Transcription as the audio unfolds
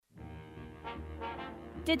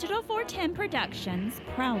Digital 410 Productions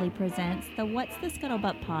proudly presents the What's the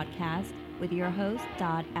Scuttlebutt podcast with your hosts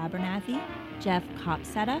Dodd Abernathy, Jeff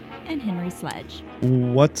Copsetta, and Henry Sledge.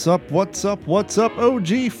 What's up, OG5?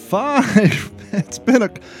 It's been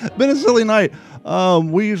a silly night.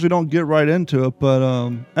 We usually don't get right into it, but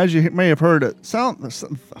as you may have heard,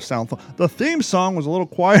 the theme song was a little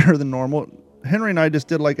quieter than normal. Henry and I just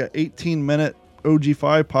did like an 18-minute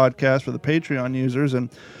OG5 podcast for the Patreon users,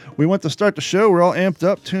 and we went to start the show. We're all amped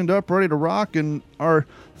up, tuned up, ready to rock, and our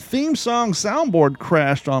theme song soundboard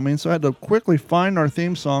crashed on me, so I had to quickly find our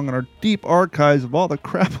theme song in our deep archives of all the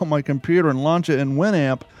crap on my computer and launch it in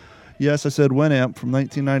Winamp. Yes, I said Winamp from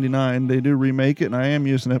 1999. They do remake it, and I am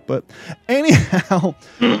using it. But anyhow,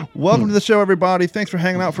 welcome to the show, everybody. Thanks for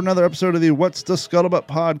hanging out for another episode of the What's the Scuttlebutt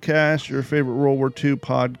podcast, your favorite World War II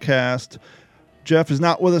podcast. Jeff is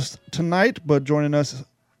not with us tonight, but joining us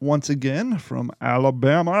once again from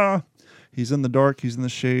Alabama. He's in the dark. He's in the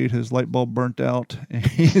shade. His light bulb burnt out. And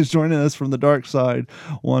he is joining us from the dark side,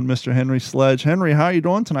 one Mr. Henry Sledge. Henry, how you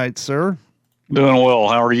doing tonight, sir? Doing well.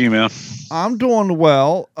 How are you, man? I'm doing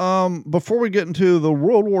well. Before we get into the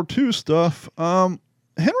World War II stuff, Henry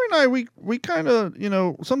and I, we kind of,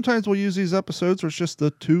 sometimes we'll use these episodes where it's just the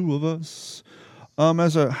two of us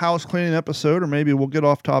as a house cleaning episode, or maybe we'll get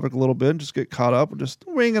off topic a little bit and just get caught up. We'll just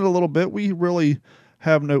wing it a little bit. We really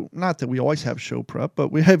have not that we always have show prep,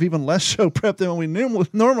 but we have even less show prep than we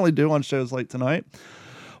normally do on shows like tonight.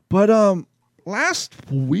 But last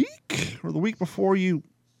week, or the week before, you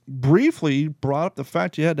briefly brought up the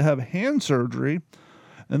fact you had to have hand surgery.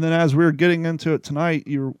 And then as we were getting into it tonight,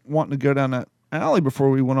 you were wanting to go down that alley before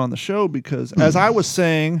we went on the show because, as I was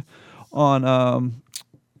saying on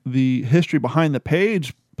the History Behind the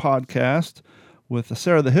Page podcast with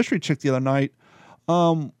Sarah the History Chick the other night,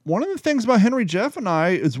 one of the things about Henry, Jeff, and I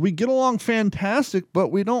is we get along fantastic, but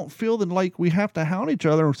we don't feel that like we have to hound each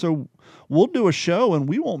other. So we'll do a show and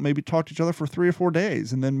we won't maybe talk to each other for 3 or 4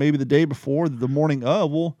 days. And then maybe the day before, the morning of,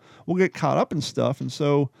 we'll get caught up in stuff. And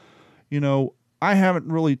so, I haven't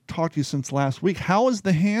really talked to you since last week. How is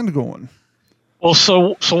the hand going? Well,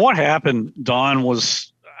 so what happened, Don,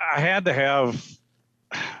 was I had to have,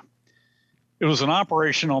 it was an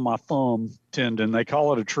operation on my thumb tendon. They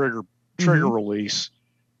call it a trigger release,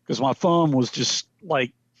 because my thumb was just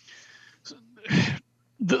like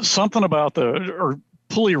something about or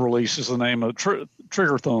pulley release is the name of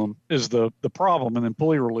trigger thumb is the problem. And then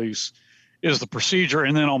pulley release is the procedure.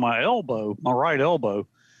 And then on my elbow, my right elbow,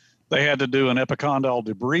 they had to do an epicondyle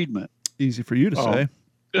debridement. Easy for you to say.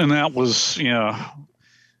 And that was,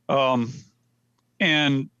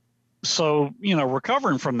 and so,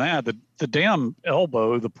 recovering from that, the damn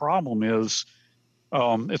elbow, the problem is,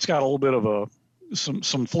 it's got a little bit of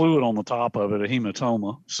some fluid on the top of it, a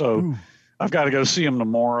hematoma. So ooh. I've got to go see them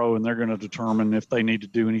tomorrow, and they're going to determine if they need to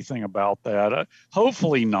do anything about that.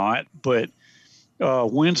 Hopefully not, but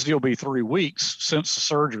Wednesday will be 3 weeks since the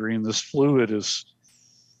surgery, and this fluid is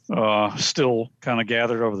still kind of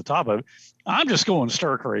gathered over the top of it. I'm just going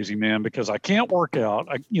stir crazy, man, because I can't work out.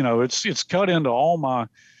 It's cut into all my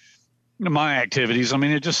activities. I mean,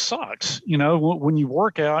 it just sucks. When you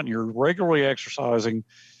work out and you're regularly exercising,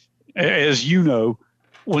 as you know,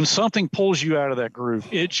 when something pulls you out of that groove,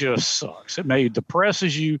 it just sucks. It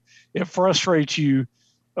depresses you. It frustrates you.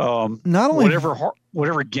 Not only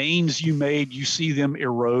whatever gains you made, you see them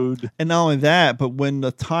erode. And not only that, but when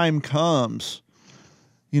the time comes,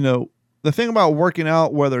 the thing about working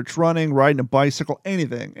out, whether it's running, riding a bicycle,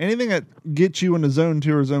 anything that gets you into zone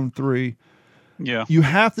 2 or zone 3, yeah, you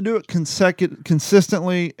have to do it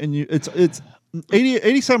consistently, and it's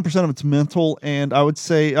 87% of it's mental, and I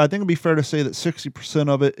think it'd be fair to say that 60%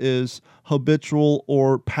 of it is habitual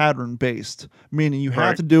or pattern based, meaning you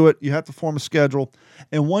have to do it, you have to form a schedule,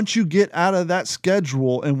 and once you get out of that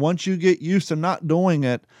schedule, and once you get used to not doing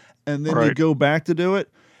it, and then you go back to do it,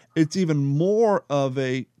 it's even more of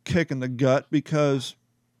a kick in the gut because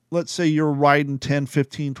let's say you're riding 10,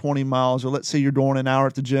 15, 20 miles, or let's say you're doing an hour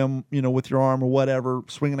at the gym, with your arm or whatever,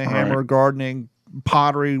 swinging a hammer, gardening,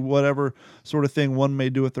 pottery, whatever sort of thing one may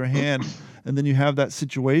do with their hand. And then you have that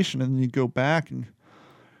situation and then you go back and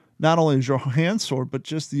not only is your hand sore, but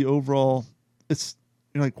just the overall,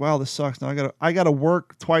 you're like, wow, this sucks. Now I gotta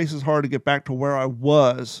work twice as hard to get back to where I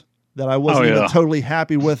was that I wasn't even totally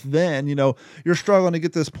happy with then. You're struggling to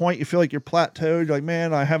get to this point. You feel like you're plateaued. You're like,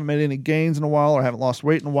 man, I haven't made any gains in a while, or I haven't lost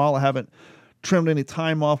weight in a while. I haven't trimmed any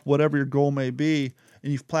time off, whatever your goal may be,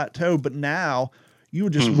 and you've plateaued. But now you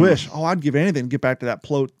would just wish, I'd give anything to get back to that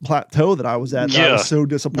plateau that I was at. I was so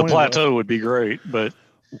disappointed. The plateau would be great, but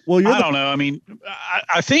I don't know. I mean,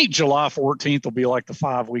 I think July 14th will be like the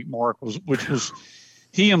 5-week mark, which was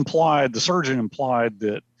the surgeon implied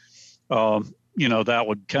that, that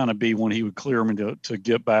would kind of be when he would clear me to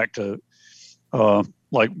get back to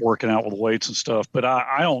like working out with weights and stuff. But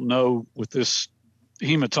I don't know with this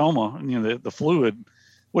hematoma, the fluid,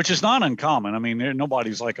 which is not uncommon. I mean,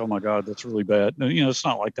 nobody's like, oh my God, that's really bad. No, it's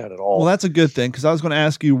not like that at all. Well, that's a good thing, because I was going to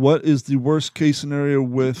ask you, what is the worst case scenario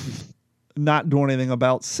with not doing anything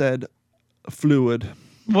about said fluid?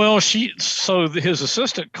 Well, his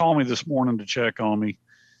assistant called me this morning to check on me.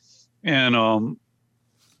 And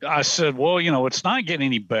I said, well, it's not getting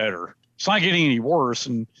any better. It's not getting any worse.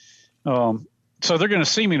 And so they're going to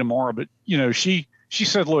see me tomorrow. But, she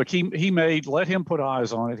said, look, he may let him put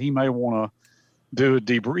eyes on it. He may want to do a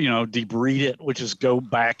debride it, which is go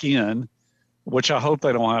back in, which I hope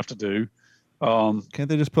they don't have to do. Can't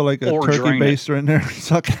they just put like a turkey baster in there and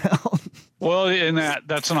suck it out? Well, and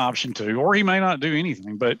that's an option too. Or he may not do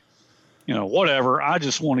anything, but whatever. I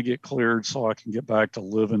just want to get cleared so I can get back to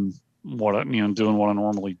living doing what I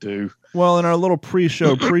normally do. Well, in our little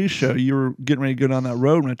pre-show, you were getting ready to go down that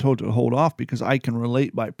road when I told you to hold off, because I can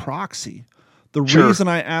relate by proxy. The reason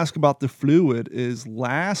I ask about the fluid is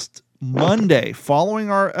last Monday, following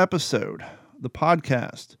our episode, the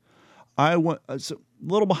podcast, I went. It's a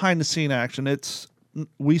little behind the scene action.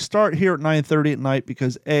 We start here at 9:30 at night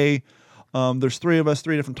because there's three of us,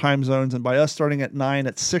 3 different time zones, and by us starting at 9,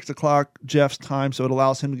 it's 6 o'clock Jeff's time, so it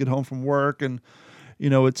allows him to get home from work, and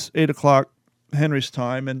it's 8 o'clock Henry's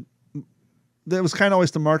time, and that was kind of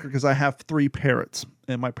always the marker because I have 3 parrots,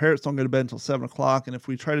 and my parrots don't go to bed until 7 o'clock, and if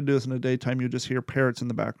we try to do this in the daytime, you'll just hear parrots in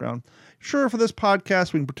the background. Sure, for this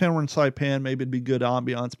podcast, we can pretend we're in Saipan. Maybe it'd be good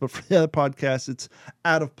ambiance, but for the other podcast, it's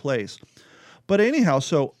out of place. But anyhow,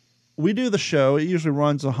 so we do the show. It usually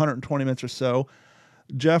runs 120 minutes or so.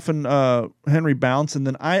 Jeff and Henry bounce, and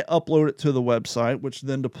then I upload it to the website, which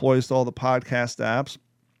then deploys to all the podcast apps.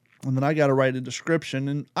 And then I got to write a description,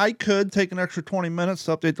 and I could take an extra 20 minutes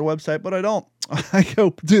to update the website, but I don't. I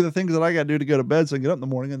go do the things that I got to do to go to bed so I can get up in the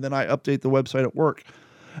morning, and then I update the website at work.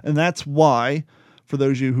 And that's why, for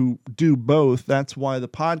those of you who do both, that's why the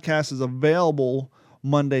podcast is available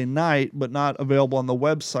Monday night, but not available on the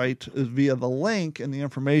website via the link and the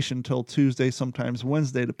information till Tuesday, sometimes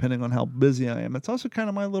Wednesday, depending on how busy I am. It's also kind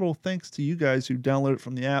of my little thanks to you guys who download it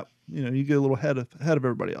from the app. You get a little ahead of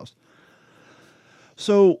everybody else.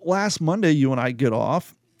 So last Monday, you and I get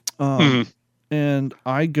off, and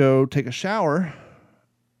I go take a shower,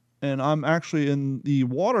 and I'm actually in the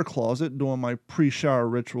water closet doing my pre-shower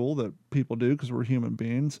ritual that people do because we're human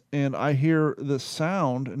beings, and I hear this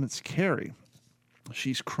sound, and it's Carrie.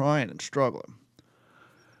 She's crying and struggling.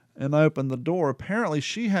 And I opened the door. Apparently,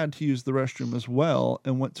 she had to use the restroom as well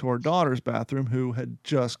and went to our daughter's bathroom, who had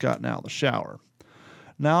just gotten out of the shower.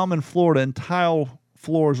 Now I'm in Florida, and tile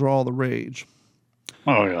floors are all the rage.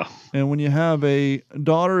 Oh, yeah. And when you have a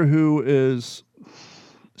daughter who is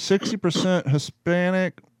 60%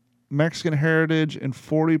 Hispanic, Mexican heritage, and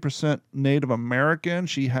 40% Native American,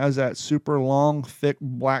 she has that super long, thick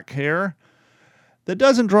black hair that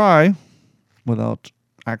doesn't dry without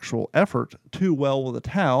actual effort too well with a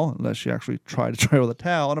towel, unless she actually tried to dry with a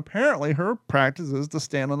towel. And apparently her practice is to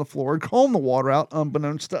stand on the floor and comb the water out,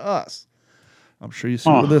 unbeknownst to us. I'm sure you see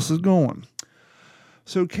where this is going.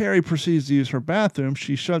 So Carrie proceeds to use her bathroom.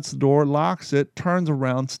 She shuts the door, locks it, turns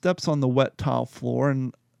around, steps on the wet tile floor,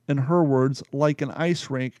 and in her words, like an ice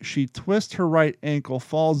rink, she twists her right ankle,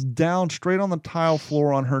 falls down straight on the tile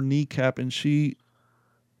floor on her kneecap, and she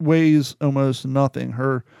weighs almost nothing.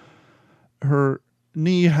 Her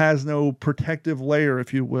knee has no protective layer,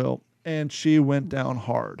 if you will, and she went down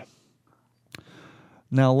hard.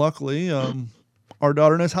 Now, luckily, our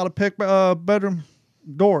daughter knows how to pick bedroom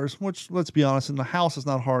doors, which, let's be honest, in the house is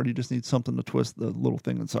not hard. You just need something to twist the little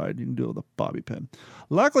thing inside. You can do it with a bobby pin.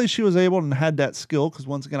 Luckily, she was able and had that skill, because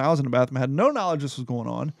once again, I was in the bathroom, I had no knowledge this was going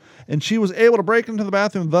on, and she was able to break into the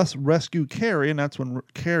bathroom, thus rescue Carrie, and that's when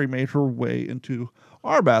Carrie made her way into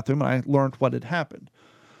our bathroom, and I learned what had happened.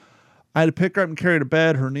 I had to pick her up and carry her to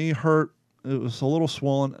bed. Her knee hurt. It was a little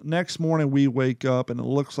swollen. Next morning, we wake up, and it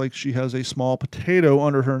looks like she has a small potato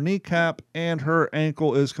under her kneecap, and her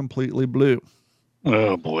ankle is completely blue.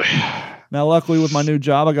 Oh, boy. Now, luckily, with my new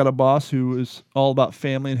job, I got a boss who is all about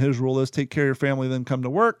family, and his rule is take care of your family, then come to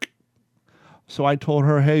work. So I told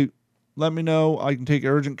her, hey, let me know. I can take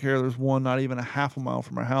urgent care. There's one not even a half a mile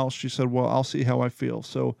from our house. She said, well, I'll see how I feel.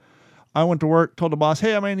 So I went to work, told the boss,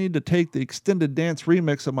 hey, I may need to take the extended dance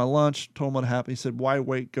remix of my lunch. Told him what happened. He said, why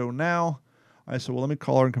wait? Go now. I said, well, let me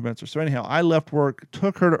call her and convince her. So anyhow, I left work,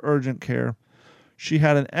 took her to urgent care. She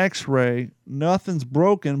had an x-ray. Nothing's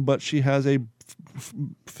broken, but she has a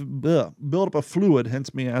build up a fluid,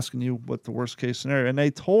 hence me asking you what the worst case scenario. And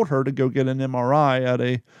they told her to go get an MRI at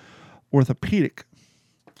a orthopedic.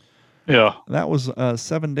 Yeah. That was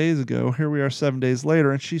 7 days ago. Here we are 7 days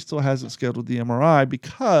later, and she still hasn't scheduled the MRI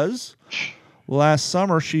because last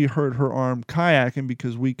summer she hurt her arm kayaking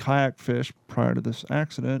because we kayak fish prior to this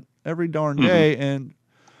accident every darn day. And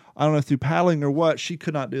I don't know through paddling or what, she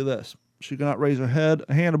could not do this. She could not raise her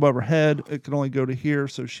hand above her head. It could only go to here.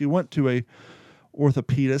 So she went to a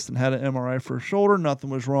orthopedist and had an MRI for her shoulder. Nothing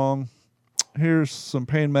was wrong. Here's some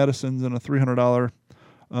pain medicines and a $300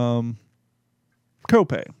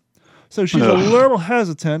 copay. So she's a little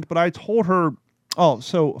hesitant, but I told her,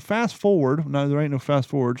 so fast forward. No, there ain't no fast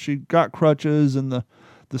forward. She got crutches and the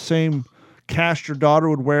same cast your daughter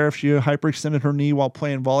would wear if she hyperextended her knee while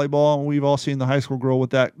playing volleyball. And we've all seen the high school girl with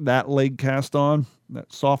that leg cast on,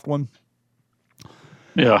 that soft one.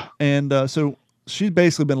 Yeah. And so she's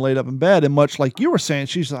basically been laid up in bed. And much like you were saying,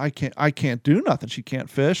 she's I can't do nothing. She can't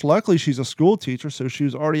fish. Luckily, she's a school teacher, so she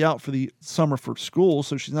was already out for the summer for school,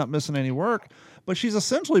 so she's not missing any work. But she's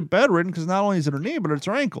essentially bedridden because not only is it her knee, but it's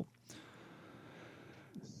her ankle.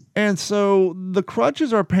 And so the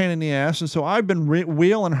crutches are a pain in the ass. And so I've been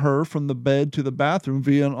wheeling her from the bed to the bathroom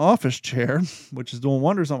via an office chair, which is doing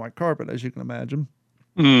wonders on my carpet, as you can imagine.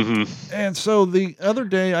 Mm-hmm. And so the other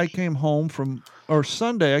day Sunday, I came home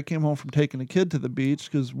from taking the kid to the beach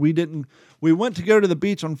because we went to go to the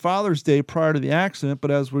beach on Father's Day prior to the accident. But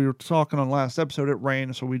as we were talking on last episode, it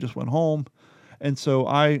rained. So we just went home. And so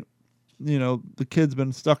the kid's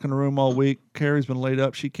been stuck in the room all week. Carrie's been laid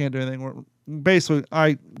up. She can't do anything. Basically,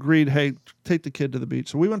 I agreed, hey, take the kid to the beach.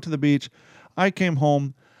 So we went to the beach. I came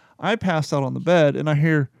home. I passed out on the bed, and I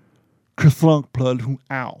hear kerthunk blood,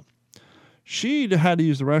 ow. She had to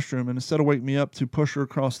use the restroom, and instead of waking me up to push her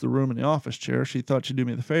across the room in the office chair, she thought she'd do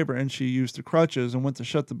me the favor, and she used the crutches and went to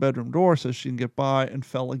shut the bedroom door so she can get by and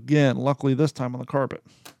fell again, luckily this time on the carpet.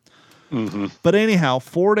 Mm-hmm. But anyhow,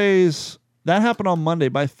 4 days... That happened on Monday.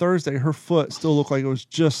 By Thursday, her foot still looked like it was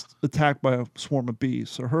just attacked by a swarm of bees.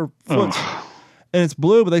 So her foot's, and it's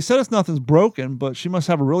blue, but they said nothing's broken, but she must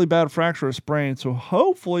have a really bad fracture or sprain. So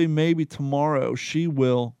hopefully maybe tomorrow she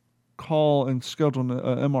will call and schedule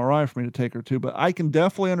an MRI for me to take her to. But I can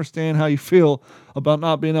definitely understand how you feel about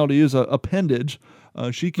not being able to use an appendage.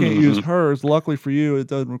 She can't use hers. Luckily for you, it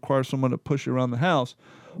doesn't require someone to push you around the house.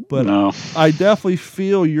 But no. I definitely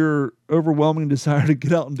feel your overwhelming desire to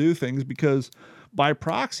get out and do things because by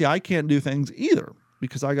proxy, I can't do things either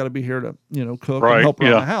because I got to be here to, cook and help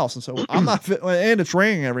around the house. And so I'm not fit. And it's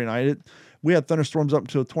raining every night. We had thunderstorms up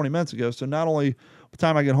until 20 minutes ago. So not only by the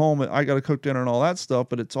time I get home, I got to cook dinner and all that stuff,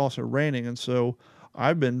 but it's also raining. And so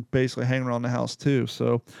I've been basically hanging around the house too.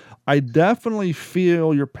 So I definitely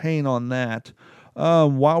feel your pain on that.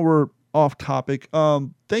 While we're off topic,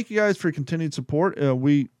 thank you guys for your continued support.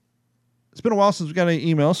 It's been a while since we got any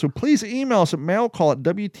emails, so please email us at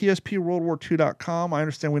mailcall@wtspworldwar2.com. I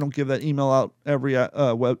understand we don't give that email out every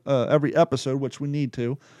episode, which we need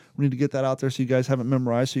to. We need to get that out there so you guys have it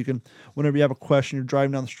memorized. So you can, whenever you have a question, you're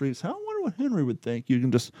driving down the street, say, I wonder what Henry would think. You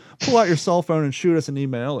can just pull out your cell phone and shoot us an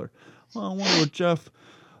email. Or, I wonder what Jeff...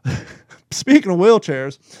 Speaking of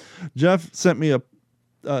wheelchairs, Jeff sent me a...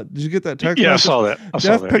 did you get that text? Yeah, message? I saw that.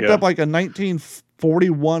 Jeff picked up like a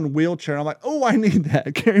 1941 wheelchair. I'm like, oh, I need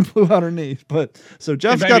that. Carrie blew out her knee. But so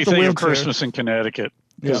Jeff's got the wheelchair. Of Christmas in Connecticut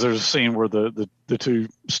because there's a scene where the two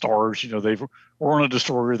stars, they were on a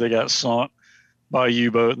destroyer. They got sunk by a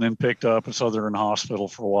U-boat and then picked up, and so they're in the hospital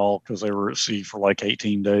for a while because they were at sea for like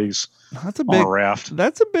 18 days. On a raft.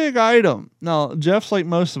 That's a big item. Now Jeff's like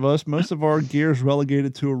most of us. Most of our gear is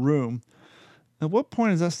relegated to a room. At what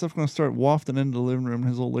point is that stuff going to start wafting into the living room and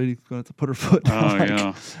his old lady's going to have to put her foot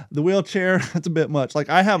down? The wheelchair, that's a bit much. Like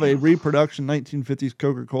I have a reproduction 1950s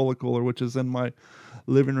Coca-Cola cooler, which is in my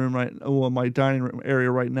living room my dining room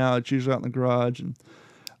area right now. It's usually out in the garage. And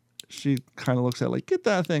she kind of looks at it like, get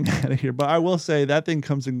that thing out of here. But I will say that thing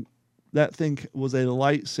was a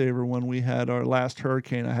lifesaver when we had our last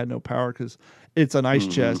hurricane. I had no power because it's an ice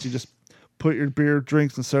chest. You just put your beer,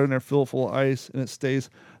 drinks, and set in there, fill it full of ice, and it stays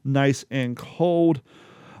nice and cold.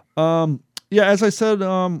 As I said,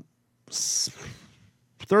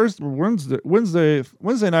 Wednesday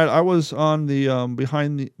night, I was on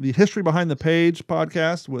the History Behind the Page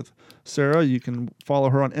podcast with Sarah. You can follow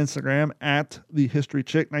her on Instagram at the History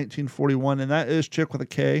Chick 1941, and that is Chick with a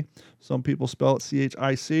K. Some people spell it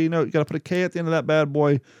CHIC. No, you got to put a K at the end of that bad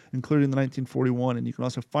boy, including the 1941, and you can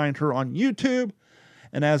also find her on YouTube.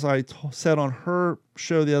 And as I said on her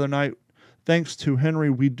show the other night, thanks to Henry,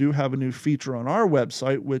 we do have a new feature on our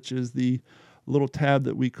website, which is the little tab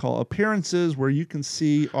that we call appearances, where you can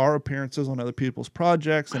see our appearances on other people's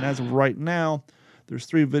projects. And as of right now, there's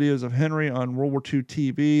 3 videos of Henry on World War II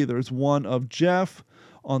TV. There's one of Jeff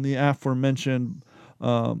on the aforementioned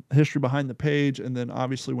History Behind the Page. And then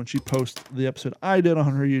obviously when she posts the episode I did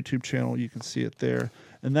on her YouTube channel, you can see it there.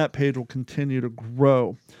 And that page will continue to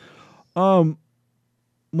grow. One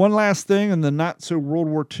last thing, and then not so World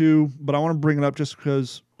War II, but I want to bring it up just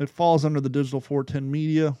because it falls under the Digital 410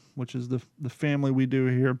 Media, which is the family we do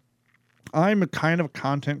here. I'm a kind of a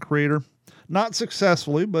content creator, not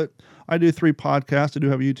successfully, but I do 3 podcasts. I do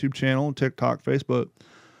have a YouTube channel, TikTok, Facebook.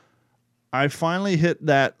 I finally hit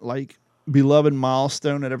that like beloved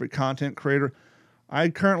milestone at every content creator. I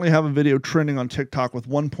currently have a video trending on TikTok with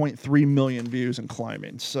 1.3 million views and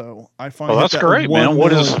climbing. So I finally. Oh, that's great, man.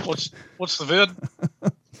 What's the vid?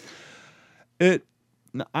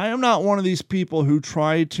 I am not one of these people who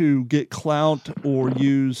try to get clout or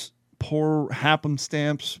use poor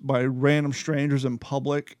happenstance by random strangers in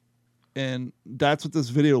public. And that's what this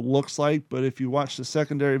video looks like. But if you watch the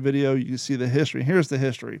secondary video, you can see the history. Here's the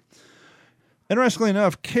history. Interestingly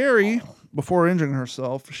enough, Carrie, before injuring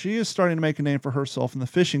herself, she is starting to make a name for herself in the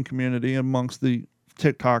fishing community amongst the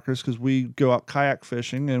TikTokers, because we go out kayak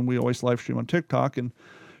fishing and we always live stream on TikTok. And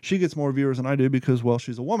she gets more viewers than I do because, well,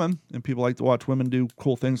 she's a woman and people like to watch women do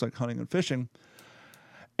cool things like hunting and fishing.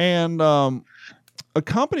 And a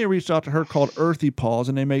company reached out to her called Earthy Paws,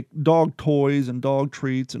 and they make dog toys and dog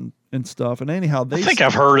treats and stuff. And anyhow, I think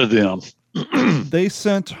I've heard of them. They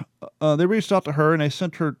reached out to her and they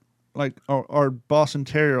sent her like our Boston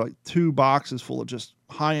Terrier, like 2 boxes full of just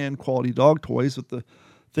high-end quality dog toys with the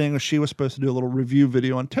thing she was supposed to do a little review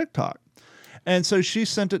video on TikTok. And so she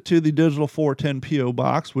sent it to the Digital 410 P.O.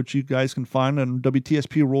 Box, which you guys can find on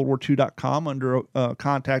WTSPWorldWar2.com under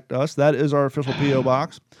Contact Us. That is our official P.O.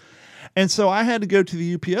 Box. And so I had to go to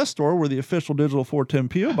the UPS store where the official Digital 410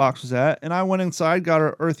 P.O. Box was at, and I went inside, got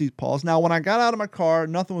her Earthy Paws. Now, when I got out of my car,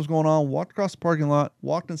 nothing was going on, walked across the parking lot,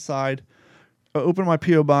 walked inside, opened my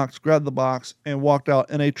P.O. Box, grabbed the box, and walked out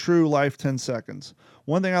in a true life 10 seconds.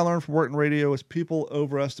 One thing I learned from working radio is people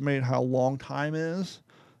overestimate how long time is.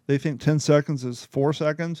 They think 10 seconds is 4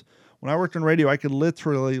 seconds. When I worked in radio, I could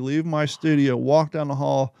literally leave my studio, walk down the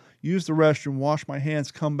hall, use the restroom, wash my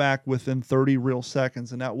hands, come back within 30 real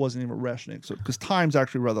seconds, and that wasn't even rationing. So, because time's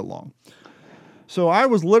actually rather long. So I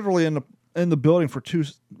was literally in the building for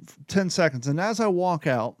 10 seconds, and as I walk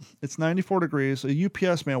out, it's 94 degrees. A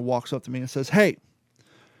UPS man walks up to me and says, "Hey,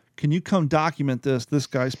 can you come document this? This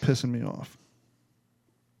guy's pissing me off."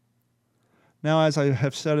 Now, as I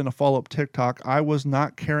have said in a follow-up TikTok, I was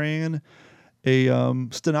not carrying a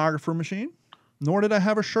stenographer machine, nor did I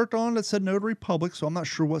have a shirt on that said Notary Public, so I'm not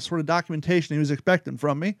sure what sort of documentation he was expecting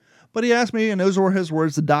from me. But he asked me, and those were his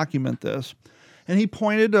words, to document this. And he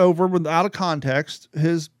pointed over, without a context,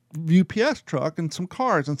 his UPS truck and some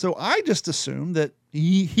cars. And so I just assumed that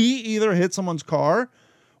he either hit someone's car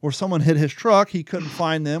or someone hit his truck, he couldn't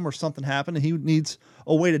find them, or something happened, and he needs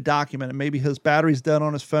a way to document it. Maybe his battery's dead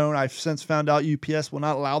on his phone. I've since found out UPS will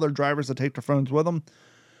not allow their drivers to take their phones with them.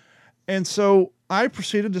 And so I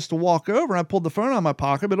proceeded just to walk over, and I pulled the phone out of my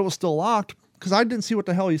pocket, but it was still locked because I didn't see what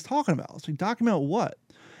the hell he's talking about. So he documented what?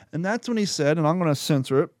 And that's when he said, and I'm going to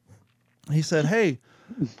censor it, he said, "Hey,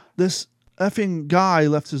 this effing guy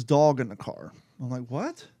left his dog in the car." I'm like,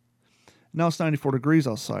 "What?" Now it's 94 degrees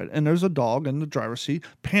outside, and there's a dog in the driver's seat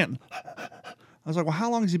panting. I was like, "Well, how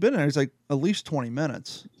long has he been in there?" He's like, "At least 20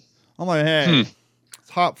 minutes." I'm like, "Hey, it's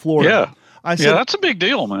hot Florida." Yeah. I said, yeah, that's a big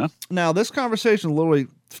deal, man. Now, this conversation literally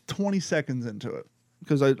 20 seconds into it,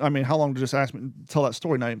 because I mean, how long to just ask me to tell that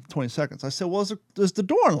story? Not even 20 seconds. I said, "Well, is the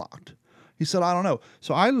door unlocked?" He said, "I don't know."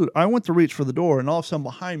 So I went to reach for the door, and all of a sudden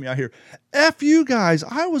behind me, I hear, "F you guys,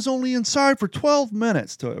 I was only inside for 12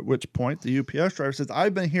 minutes. To which point the UPS driver says,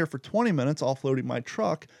 "I've been here for 20 minutes offloading my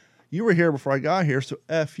truck. You were here before I got here, so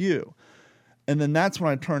F you." And then that's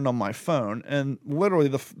when I turned on my phone, and literally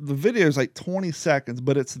the video is like 20 seconds,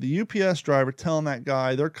 but it's the UPS driver telling that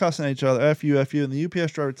guy, they're cussing at each other, "F you, F you." And the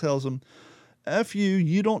UPS driver tells him, "F you,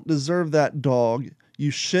 you don't deserve that dog, you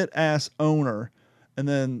shit-ass owner." And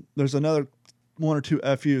then there's another 1 or 2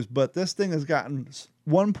 FUs, but this thing has gotten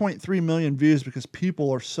 1.3 million views because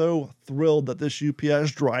people are so thrilled that this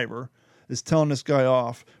UPS driver is telling this guy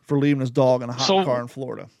off for leaving his dog in a hot car in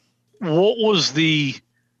Florida. What was the...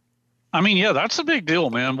 I mean, yeah, that's a big deal,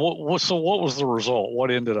 man. So what was the result?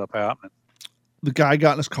 What ended up happening? The guy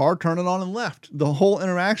got in his car, turned it on, and left. The whole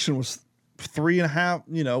interaction was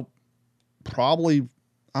 3.5, probably,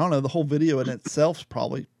 I don't know, the whole video in itself is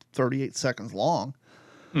probably 38 seconds long.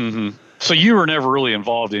 Mm-hmm. So you were never really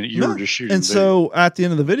involved in it. You were just shooting. And so at the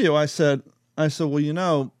end of the video, I said,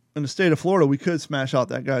 "Well, in the state of Florida, we could smash out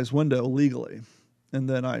that guy's window legally, and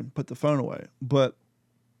then I put the phone away. But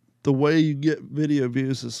the way you get video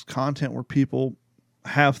views is content where people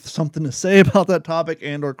have something to say about that topic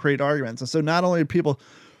and or create arguments. And so not only do people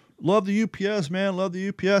love the UPS, man, but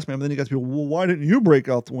then you got people, well, why didn't you break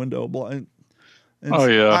out the window? And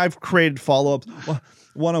I've created follow-ups.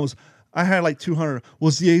 I had like 200.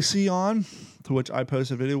 Was the AC on? To which I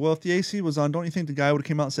posted a video. Well, if the AC was on, don't you think the guy would have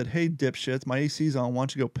came out and said, hey, dipshits, my AC's on. Why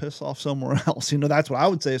don't you go piss off somewhere else? That's what I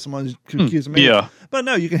would say if someone's accusing me. Yeah. But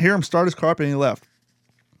no, you can hear him start his car up and he left.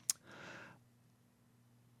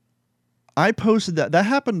 I posted that. That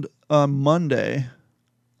happened Monday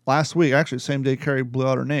last week. Actually, the same day Carrie blew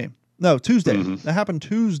out her name. No, Tuesday. Mm-hmm. That happened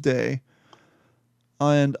Tuesday.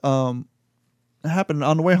 And it happened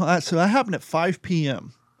on the way home. So that happened at 5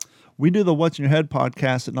 p.m. We do the What's in Your Head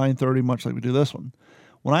podcast at 9:30, much like we do this one.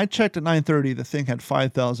 When I checked at 9:30, the thing had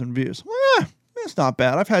 5,000 views. Well, it's not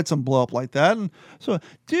bad. I've had some blow up like that. And so,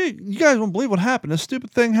 dude, you guys won't believe what happened. This stupid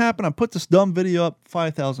thing happened. I put this dumb video up,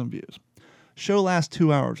 5,000 views. Show lasts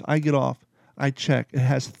 2 hours. I get off. I check. It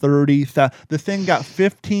has 30,000. The thing got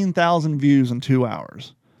 15,000 views in 2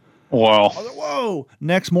 hours. Wow. I was like, whoa.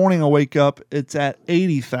 Next morning I wake up, it's at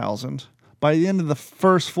 80,000. By the end of the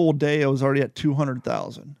first full day, I was already at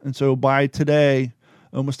 200,000. And so by today,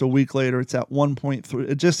 almost a week later, it's at 1.3.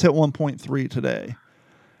 It just hit 1.3 today.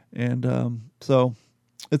 And so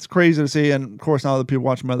it's crazy to see. And of course, now other people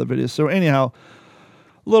watching my other videos. So anyhow,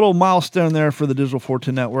 little milestone there for the Digital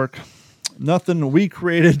 410 Network. Nothing we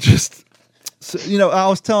created, just... So, I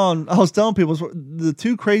was telling people the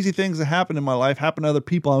two crazy things that happened in my life happened to other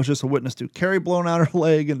people I was just a witness to. Carrie blowing out her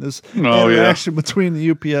leg and this interaction between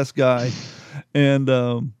the UPS guy and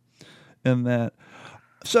that.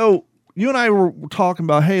 So you and I were talking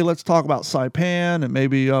about, hey, let's talk about Saipan and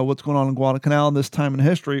maybe what's going on in Guadalcanal this time in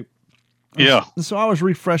history. Yeah. And so I was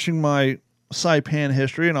refreshing my Saipan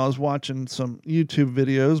history, and I was watching some YouTube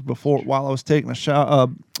videos while I was taking a shower.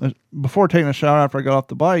 Before taking a shower after I got off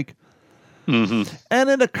the bike. Mm-hmm. And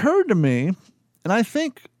it occurred to me, and I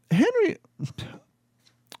think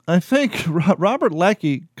Robert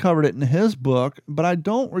Leckie covered it in his book, but I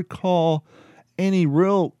don't recall any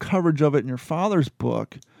real coverage of it in your father's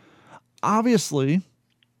book. Obviously,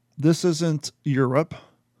 this isn't Europe.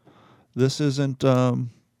 This isn't, a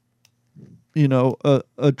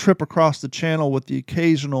trip across the channel with the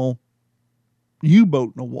occasional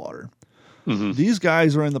U-boat in the water. Mm-hmm. These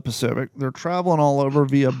guys are in the Pacific. They're traveling all over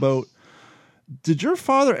via boat. Did your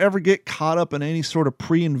father ever get caught up in any sort of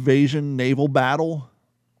pre-invasion naval battle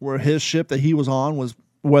where his ship that he was on was,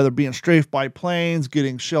 whether being strafed by planes,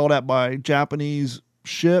 getting shelled at by Japanese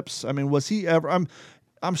ships? I mean, was he ever...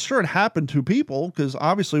 I'm sure it happened to people, because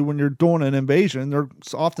obviously when you're doing an invasion, there's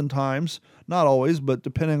oftentimes, not always, but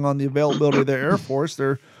depending on the availability of their Air Force,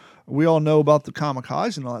 we all know about the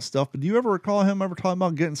kamikaze and all that stuff. But do you ever recall him ever talking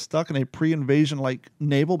about getting stuck in a pre-invasion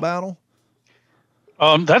naval battle?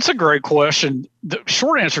 That's a great question. The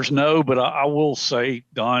short answer is no, but I will say,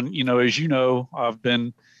 Don, as you know, I've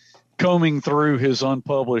been combing through his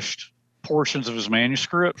unpublished portions of his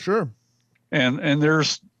manuscript. Sure. And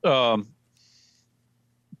there's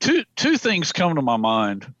two things come to my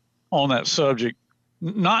mind on that subject,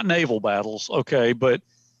 not naval battles. Okay. But,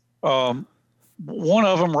 one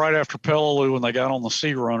of them right after Peleliu when they got on the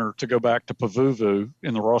Sea Runner to go back to Pavuvu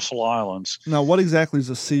in the Russell Islands. Now, what exactly is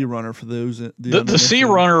a Sea Runner for those? The Sea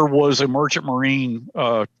Runner was a merchant marine.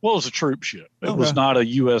 It was a troop ship. It was not a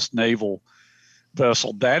U.S. naval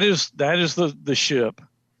vessel. That is the ship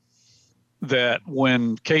that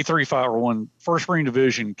when K-35 or when 1st Marine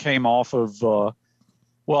Division came off of. I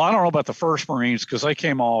don't know about the 1st Marines because they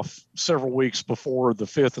came off several weeks before the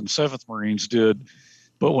 5th and 7th Marines did.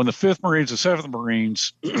 But when the 5th Marines and 7th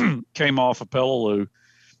Marines came off of Peleliu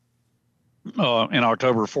in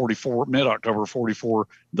October 44, mid-October 44,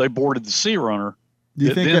 they boarded the Sea Runner.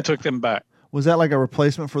 It then took them back. Was that like a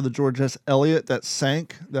replacement for the George S. Elliott that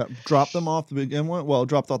sank, that dropped them off to begin with? Well,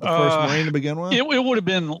 dropped off the 1st Marine to begin with? It would have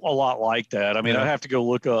been a lot like that. I mean, I'd have to go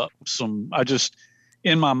look up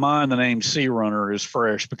in my mind, the name Sea Runner is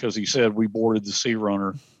fresh because he said we boarded the Sea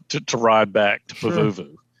Runner to ride back to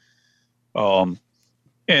Pavuvu.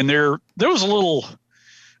 And there was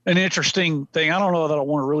an interesting thing. I don't know that I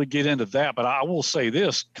want to really get into that, but I will say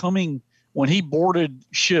this: when he boarded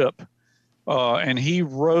ship, and he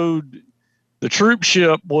rode the troop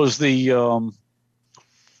ship was the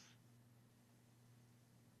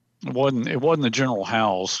it wasn't the General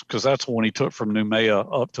Howes, because that's the one he took from Noumea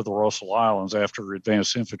up to the Russell Islands after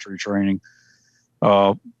advanced infantry training.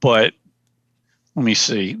 But let me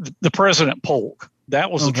see, the President Polk,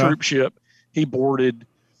 that was the troop ship he boarded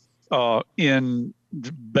in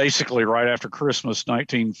basically right after Christmas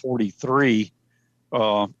 1943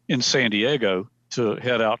 in San Diego to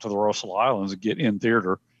head out to the Russell Islands and get in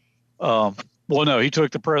theater. Well, no, he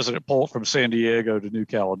took the President Polk from San Diego to New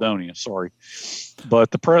Caledonia. Sorry,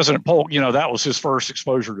 but the President Polk, that was his first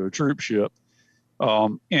exposure to a troop ship,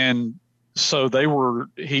 and so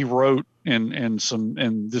he wrote and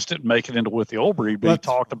this didn't make it into With the Old Breed, but he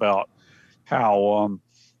talked about how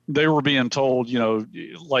they were being told,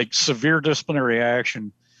 like severe disciplinary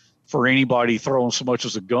action for anybody throwing so much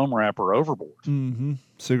as a gum wrapper overboard. Mm-hmm.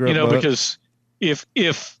 Cigarette butt. Because if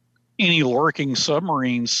any lurking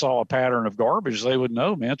submarines saw a pattern of garbage, they would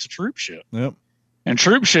know, man, it's a troop ship. Yep. And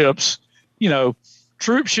troop ships,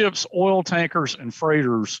 oil tankers, and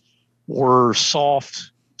freighters were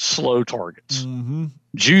soft, slow targets. Mm-hmm.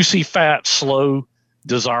 Juicy, fat, slow,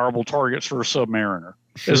 desirable targets for a submariner,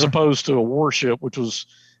 as opposed to a warship, which was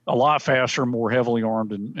a lot faster, more heavily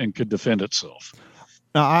armed, and could defend itself.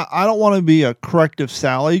 Now, I don't want to be a corrective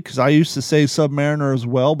Sally, because I used to say submariner as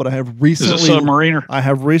well, but I have recently Is it submariner? I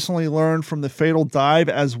have recently learned from the Fatal Dive,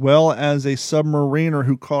 as well as a submariner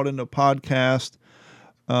who called into a podcast.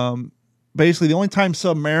 Basically, the only time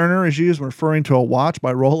submariner is used when referring to a watch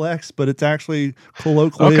by Rolex, but it's actually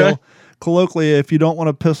colloquially, if you don't want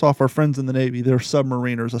to piss off our friends in the Navy, they're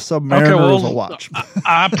submariners. A submariner is a watch.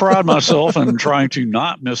 I pride myself in trying to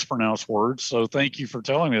not mispronounce words, so thank you for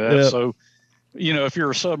telling me that. Yep. So, if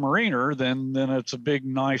you're a submariner, then it's a big,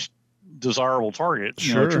 nice, desirable target,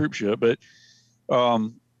 troop ship.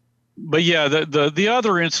 But yeah, the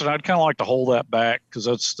other incident, I'd kind of like to hold that back, because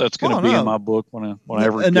that's going to be in my book when I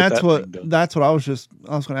ever. And that's what I was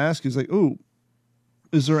going to ask you, is like,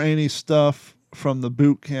 is there any stuff from the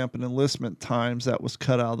boot camp and enlistment times that was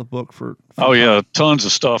cut out of the book for yeah, tons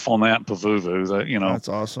of stuff on that in Pavuvu that that's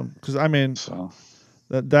awesome, because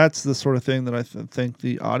that's the sort of thing that I think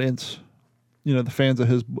the audience, the fans of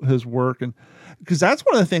his work, and because that's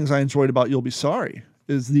one of the things I enjoyed about You'll Be Sorry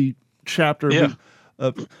is the chapter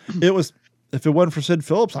of it was. If it wasn't for Sid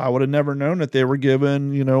Phillips, I would have never known that they were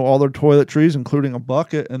given, all their toiletries, including a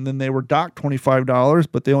bucket, and then they were docked $25,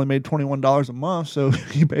 but they only made $21 a month. So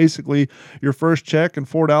you basically, your first check and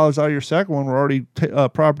 $4 out of your second one were already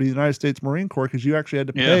property of the United States Marine Corps, because you actually had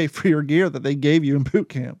to pay for your gear that they gave you in boot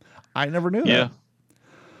camp. I never knew that.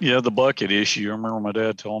 Yeah, the bucket issue. I remember my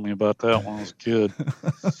dad telling me about that when I was a kid.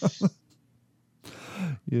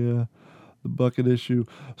 Yeah, the bucket issue.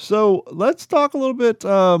 So let's talk a little bit.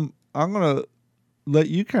 I'm going to let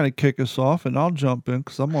you kind of kick us off, and I'll jump in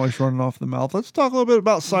because I'm always running off the mouth. Let's talk a little bit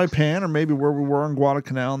about Saipan, or maybe where we were in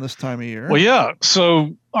Guadalcanal this time of year. Well, yeah.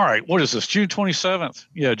 So, all right, what is this? June 27th?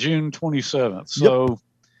 Yeah, June 27th. So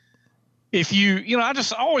if I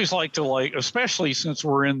just always like to, especially since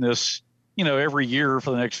we're in this, every year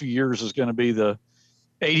for the next few years is going to be the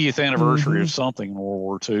 80th anniversary of something in World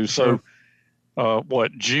War II. So,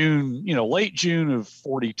 June, late June of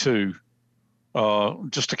 42.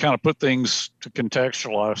 Just to kind of put things, to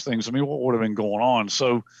contextualize things. I mean, what would have been going on?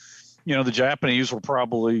 So, the Japanese were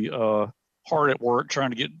probably hard at work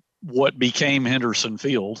trying to get what became Henderson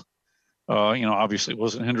Field. Obviously it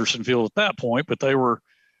wasn't Henderson Field at that point, but they were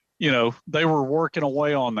working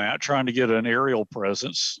away on that, trying to get an aerial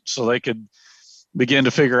presence so they could begin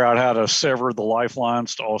to figure out how to sever the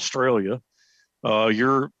lifelines to Australia.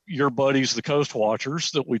 Your buddies, the Coast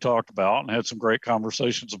Watchers, that we talked about and had some great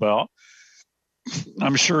conversations about,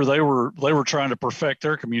 I'm sure they were trying to perfect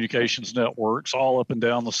their communications networks all up and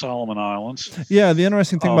down the Solomon Islands. Yeah, the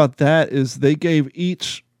interesting thing about that is they gave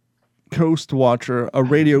each Coast Watcher a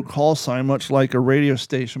radio call sign, much like a radio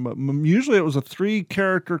station, but usually it was a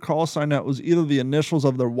 3-character call sign that was either the initials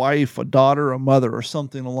of their wife, a daughter, a mother, or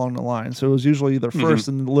something along the line. So it was usually their first,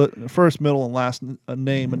 middle, and last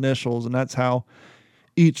name initials, and that's how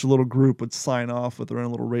each little group would sign off with their own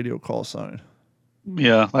little radio call sign.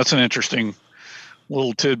 Yeah, that's an interesting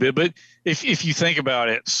little tidbit. But if you think about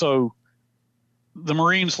it, so the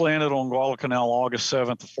Marines landed on Guadalcanal August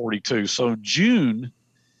 7th of 42. So June,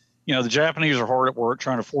 the Japanese are hard at work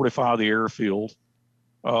trying to fortify the airfield.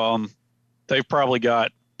 They've probably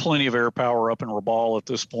got plenty of air power up in Rabaul at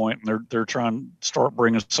this point, and they're trying to start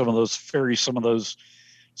bringing some of those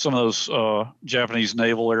Japanese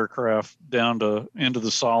naval aircraft down into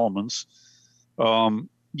the Solomons.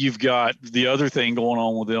 You've got the other thing going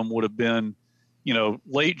on with them would have been,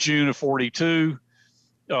 late June of 42.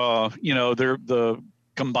 The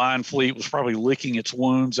combined fleet was probably licking its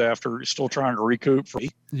wounds after still trying to recoup.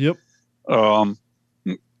 Yep. Now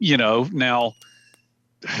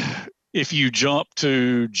if you jump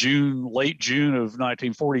to late June of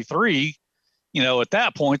 1943, at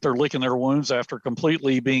that point they're licking their wounds after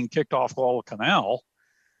completely being kicked off Guadalcanal.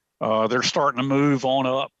 They're starting to move on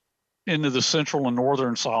up into the central and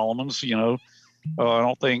northern Solomons. I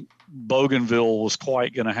don't think Bougainville was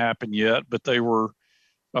quite going to happen yet, but they were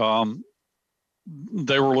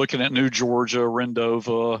looking at New Georgia,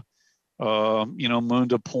 Rendova,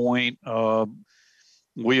 Munda Point.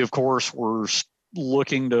 We, of course, were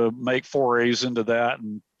looking to make forays into that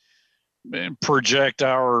and project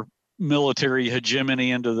our military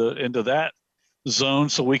hegemony into that zone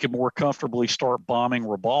so we could more comfortably start bombing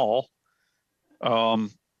Rabaul. And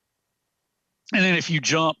then if you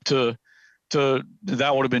jump to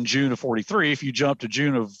that would have been June of 43. If you jump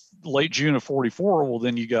to late June of 44, well,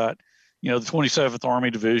 then you got, the 27th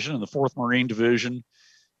Army Division and the 4th Marine Division.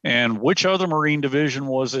 And which other Marine Division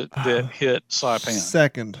was it that hit Saipan?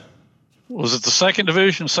 Second. Was it the 2nd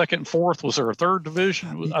Division, 2nd and 4th? Was there a 3rd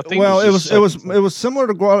division? I think. Well, it was similar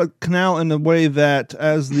to Guadalcanal in the way that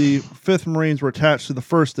as the 5th Marines were attached to the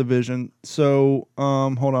 1st Division. So,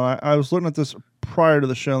 hold on, I was looking at this prior to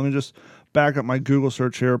the show. Let me just back up my Google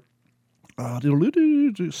search here.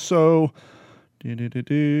 So,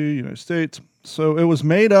 United States. So it was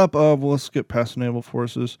made up of. Let's get past the naval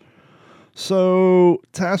forces. So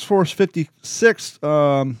Task Force 56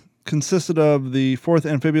 consisted of the 4th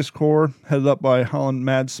Amphibious Corps, headed up by Holland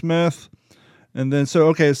Mad Smith. And then, so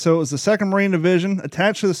it was the 2nd Marine Division.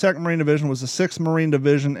 Attached to the 2nd Marine Division was the 6th Marine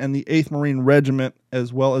Division and the 8th Marine Regiment,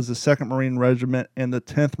 as well as the 2nd Marine Regiment and the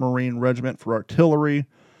 10th Marine Regiment for artillery,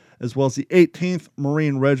 as well as the 18th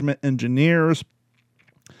Marine Regiment Engineers.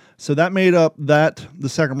 So that made up the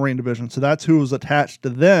 2nd Marine Division. So that's who was attached to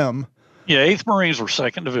them. Yeah, 8th Marines were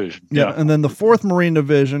 2nd Division. Yeah, and then the 4th Marine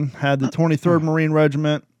Division had the 23rd Marine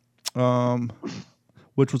Regiment,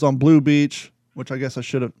 which was on Blue Beach, which I guess I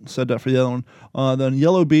should have said that for the other one. Then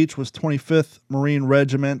Yellow Beach was 25th Marine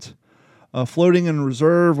Regiment. Floating in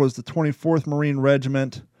reserve was the 24th Marine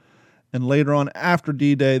Regiment. And later on, after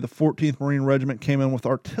D-Day, the 14th Marine Regiment came in with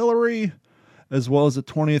artillery, as well as the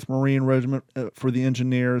 20th Marine Regiment for the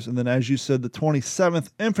engineers. And then, as you said, the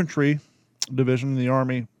 27th Infantry Division in the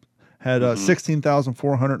Army had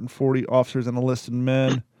 16,440 officers and enlisted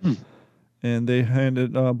men. And they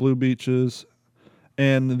handed Blue Beaches.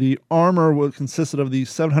 And the armor consisted of the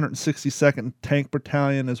 762nd Tank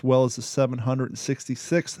Battalion, as well as the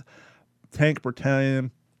 766th Tank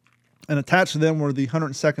Battalion. And attached to them were the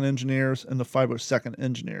 102nd Engineers and the 502nd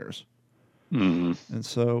Engineers. Mm-hmm. And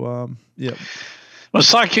so, yeah. Well,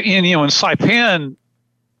 Saipan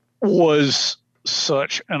was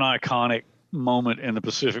such an iconic moment in the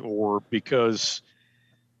Pacific War because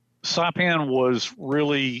Saipan was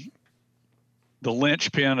really the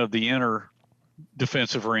linchpin of the inner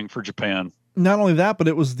defensive ring for Japan. Not only that, but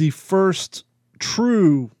it was the first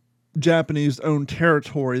true Japanese-owned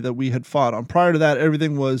territory that we had fought on. Prior to that,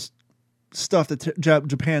 everything was stuff that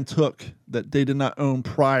Japan took that they did not own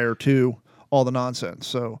prior to all the nonsense.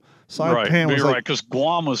 So Saipan was right, because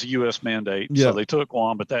Guam was a U.S. mandate, so they took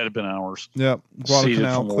Guam, but that had been ours. Yeah,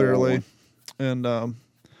 Guadalcanal clearly, and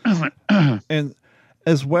and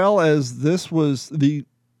as well as this was the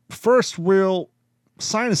first real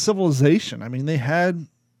sign of civilization. I mean, they had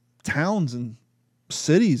towns and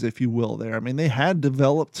cities, if you will, there. I mean, they had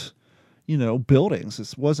developed, buildings.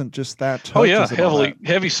 This wasn't just that.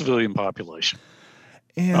 Heavy civilian population.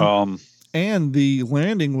 And the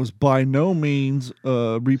landing was by no means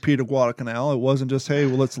a repeat of Guadalcanal. It wasn't just, hey,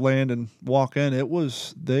 well, let's land and walk in. It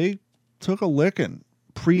was, they took a licking.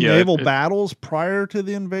 Pre-naval battles prior to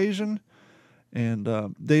the invasion. And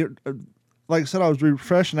they, like I said, I was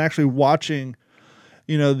refreshing, actually watching,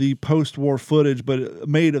 the post-war footage, but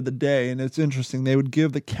made of the day. And it's interesting. They would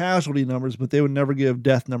give the casualty numbers, but they would never give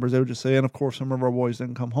death numbers. They would just say, and of course, some of our boys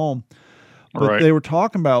didn't come home. But they were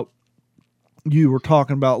talking about, you were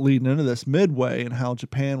talking about leading into this Midway and how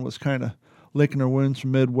Japan was kind of licking their wounds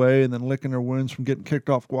from Midway and then licking their wounds from getting kicked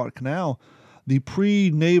off Guadalcanal. The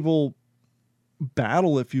pre-naval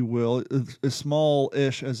battle, if you will, as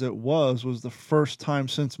small-ish as it was the first time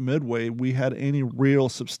since Midway we had any real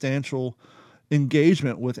substantial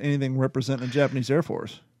engagement with anything representing the Japanese Air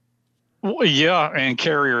Force. Well, yeah, and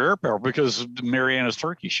carrier air power, because Mariana's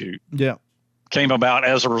Turkey Shoot came about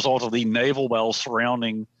as a result of the naval battle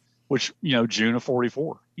surrounding, which, June of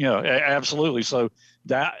 44. Absolutely. So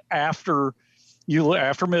that after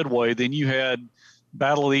Midway, then you had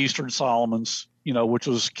Battle of the Eastern Solomons, which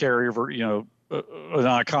was carrier, an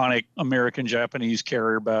iconic American-Japanese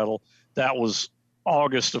carrier battle. That was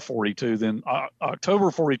August of 42. Then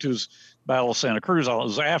October 42's Battle of Santa Cruz.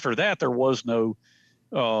 After that, there was no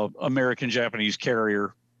American-Japanese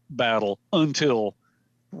carrier battle until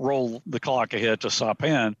roll the clock ahead to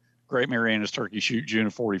Saipan. Of Great Marianas Turkey Shoot, June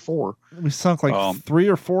of 44. We sunk like 3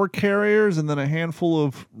 or 4 carriers and then a handful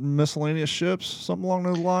of miscellaneous ships, something along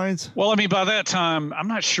those lines. Well, I mean, by that time, I'm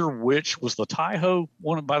not sure which was the Taiho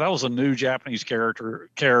one, but that was a new Japanese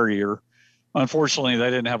carrier. Unfortunately, they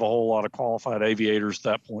didn't have a whole lot of qualified aviators at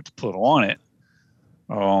that point to put on it.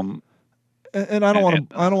 And I don't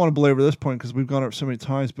want to belabor this point because we've gone over so many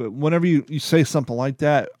times. But whenever you say something like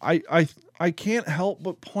that, I can't help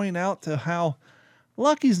but point out to how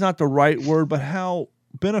lucky's not the right word, but how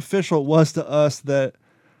beneficial it was to us that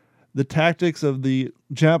the tactics of the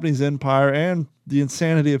Japanese Empire and the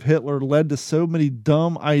insanity of Hitler led to so many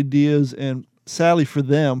dumb ideas and, sadly for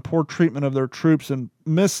them, poor treatment of their troops and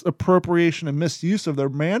misappropriation and misuse of their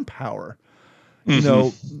manpower. Mm-hmm. You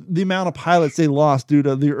know, the amount of pilots they lost due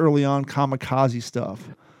to the early on kamikaze stuff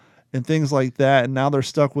and things like that. And now they're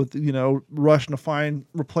stuck with, you know, rushing to find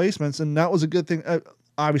replacements. And that was a good thing.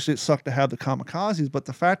 Obviously, it sucked to have the kamikazes, but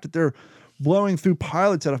the fact that they're blowing through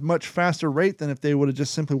pilots at a much faster rate than if they would have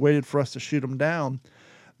just simply waited for us to shoot them down,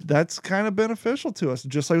 that's kind of beneficial to us,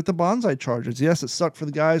 just like with the Banzai charges. Yes, it sucked for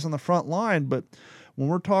the guys on the front line, but when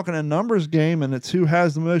we're talking a numbers game and it's who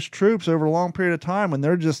has the most troops over a long period of time, when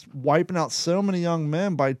they're just wiping out so many young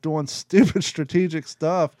men by doing stupid strategic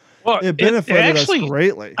stuff, well, it benefited us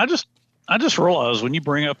greatly. I just realized when you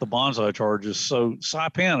bring up the Banzai charges, so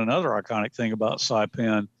Saipan, another iconic thing about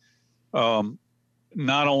Saipan,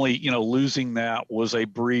 not only, you know, losing that was a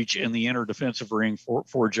breach in the inner defensive ring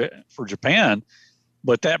for Japan,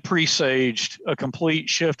 but that presaged a complete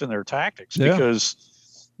shift in their tactics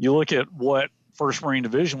because you look at what 1st Marine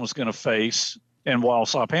Division was going to face, and while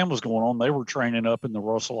Saipan was going on, they were training up in the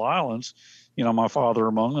Russell Islands, you know, my father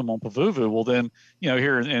among them on Pavuvu. Well, then, you know,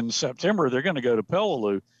 here in September, they're going to go to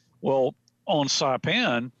Peleliu. Well, on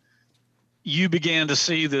Saipan, you began to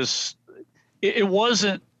see this. It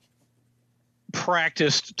wasn't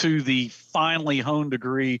practiced to the finely honed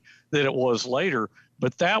degree that it was later,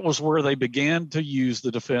 but that was where they began to use the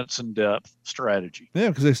defense in depth strategy. Yeah,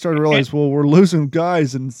 because they started to realize, well, we're losing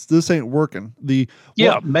guys and this ain't working.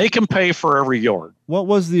 Make them pay for every yard. What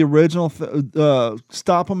was the original?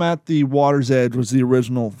 Stop them at the water's edge was the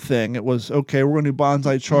original thing. It was, okay, we're going to do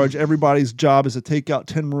Banzai charge. Everybody's job is to take out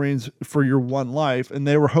 10 Marines for your one life. And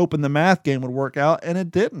they were hoping the math game would work out, and it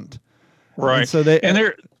didn't. Right. And so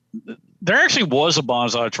there actually was a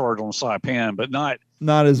Banzai charge on Saipan, but not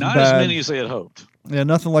as many as they had hoped. Yeah,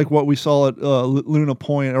 nothing like what we saw at Luna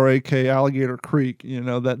Point or AK Alligator Creek, you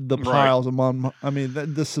know, that the piles among, I mean,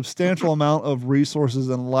 the substantial amount of resources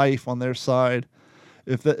and life on their side.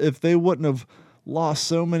 If they wouldn't have lost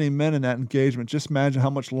so many men in that engagement, just imagine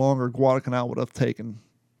how much longer Guadalcanal would have taken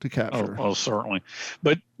to capture. Oh, certainly.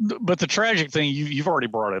 But the tragic thing, you've already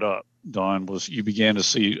brought it up, Don, was you began to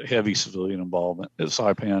see heavy civilian involvement at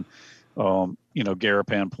Saipan, you know,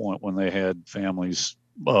 Garapan Point, when they had families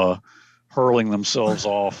hurling themselves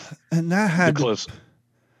off and that had the cliffs.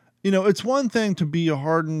 You know, it's one thing to be a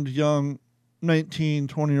hardened young 19,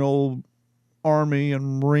 20-year-old Army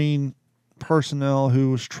and Marine personnel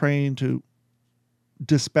who was trained to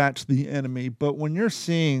dispatch the enemy, but when you're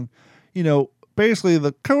seeing, you know, basically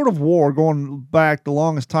the code of war going back the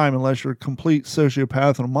longest time, unless you're a complete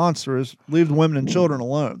sociopath and a monster, is leave the women and children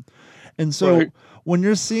alone. And so when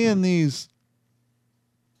you're seeing these,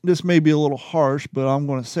 this may be a little harsh, but I'm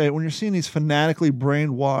going to say it, when you're seeing these fanatically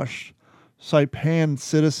brainwashed Saipan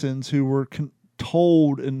citizens who were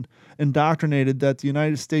told and indoctrinated that the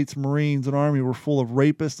United States Marines and Army were full of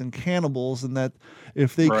rapists and cannibals, and that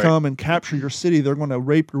if they come and capture your city, they're going to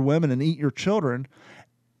rape your women and eat your children.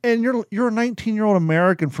 And you're a 19-year-old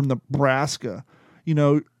American from Nebraska. You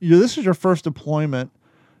know, this is your first deployment.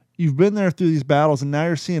 You've been there through these battles, and now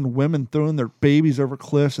you're seeing women throwing their babies over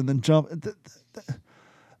cliffs and then jump.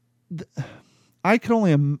 I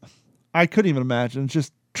couldn't even imagine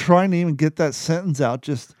just trying to even get that sentence out.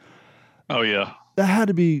 Just, oh yeah, that had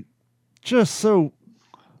to be just so.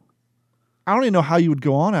 I don't even know how you would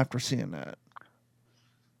go on after seeing that.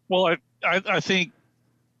 Well, I think,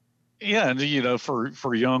 yeah, and you know,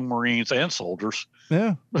 for young Marines and soldiers,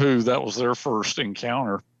 who that was their first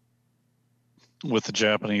encounter with the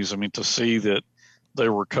Japanese. I mean, to see that they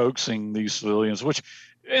were coaxing these civilians,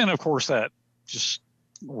 and of course that just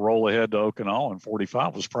roll ahead to Okinawa in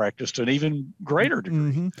 45 was practiced to an even greater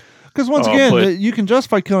degree. Because once again, you can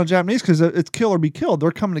justify killing Japanese because it's kill or be killed.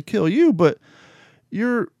 They're coming to kill you, but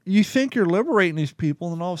you think you're liberating these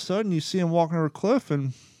people, and all of a sudden you see them walking over a cliff,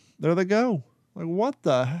 and there they go. Like, what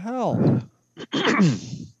the hell?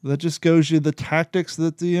 That just goes you the tactics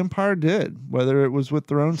that the Empire did, whether it was with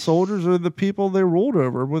their own soldiers or the people they ruled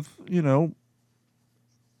over with, you know,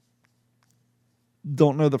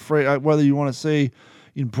 don't know the phrase, whether you want to say,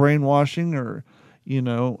 brainwashing or,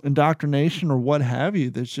 indoctrination or what have you.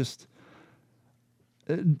 That's just,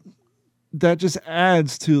 that just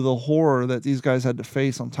adds to the horror that these guys had to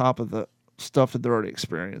face on top of the stuff that they're already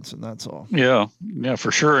experiencing. That's all. Yeah,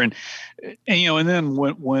 for sure. And then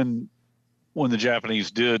when the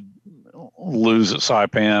Japanese did lose at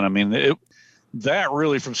Saipan, I mean, that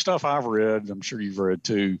really, from stuff I've read, I'm sure you've read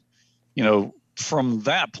too, from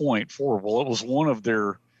that point forward, well, it was one of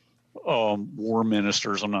their war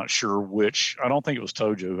ministers, I'm not sure which, I don't think it was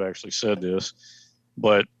Tojo who actually said this,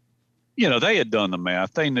 but they had done the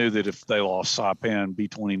math. They knew that if they lost Saipan,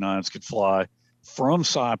 B-29s could fly from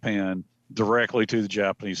Saipan directly to the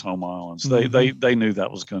Japanese home islands. Mm-hmm. They knew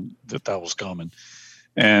that was coming,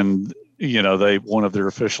 and one of their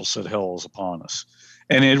officials said, "Hell is upon us,"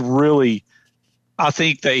 and it really, I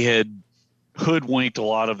think they had hoodwinked a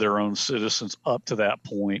lot of their own citizens up to that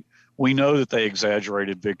point. We know that they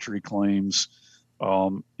exaggerated victory claims,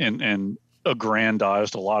 and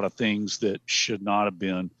aggrandized a lot of things that should not have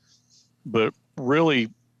been. But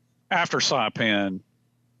really, after Saipan,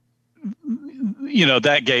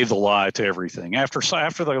 that gave the lie to everything. After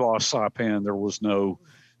they lost Saipan, there was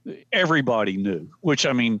everybody knew, which,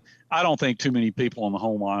 I mean, I don't think too many people on the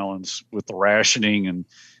home islands, with the rationing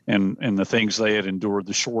and the things they had endured,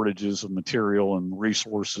 the shortages of material and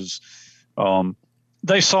resources,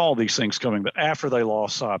 they saw these things coming. But after they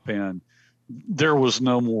lost Saipan, there was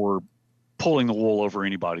no more pulling the wool over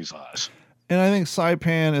anybody's eyes. And I think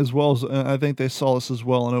Saipan, as well as, I think they saw this as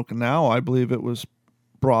well in Okinawa. I believe it was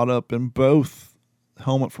brought up in both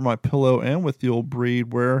Helmet for My Pillow and With the Old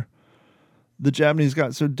Breed, where the Japanese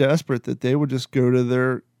got so desperate that they would just go to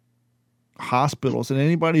their hospitals, and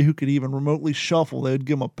anybody who could even remotely shuffle, they'd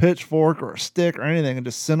give them a pitchfork or a stick or anything and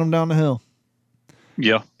just send them down the hill.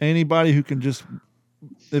 Yeah. Anybody who can just,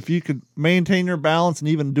 if you could maintain your balance and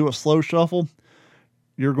even do a slow shuffle,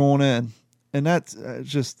 you're going in. And that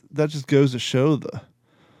just goes to show the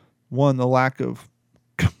lack of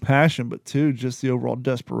compassion, but two, just the overall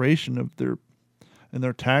desperation of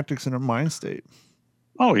their tactics and their mind state.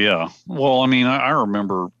 Oh yeah. Well, I mean, I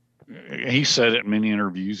remember he said it in many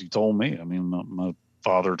interviews. He told me, I mean, my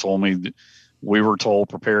father told me that we were told,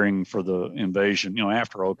 preparing for the invasion,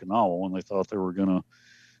 after Okinawa, when they thought they were going to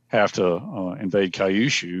have to invade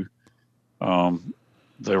Kyushu,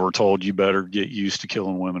 they were told, you better get used to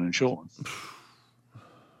killing women and children.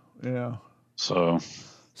 Yeah. So,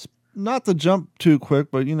 not to jump too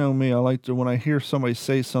quick, but me, I like to, when I hear somebody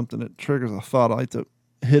say something that triggers a thought, I like to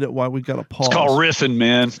hit it while we got to pause. It's called riffing,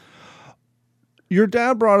 man. Your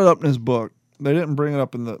dad brought it up in his book. They didn't bring it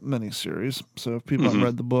up in the miniseries, so if people haven't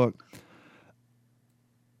read the book,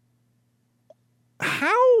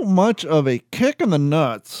 how much of a kick in the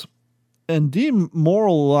nuts and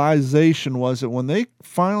demoralization was it when they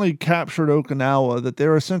finally captured Okinawa, that they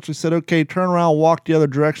were essentially said, okay, turn around, walk the other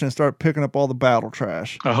direction, and start picking up all the battle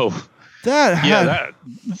trash? Oh,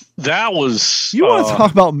 that was. You want to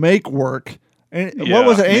talk about make work? And what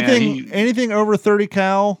was it? Anything over 30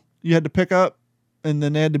 cal you had to pick up, and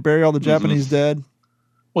then they had to bury all the Japanese dead.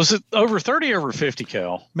 Was it over 30 or over 50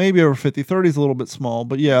 cal? Maybe over 50. 30 is a little bit small,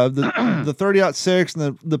 but yeah, the 30-06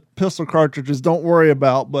 and the pistol cartridges, don't worry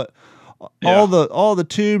about, but. Yeah. All the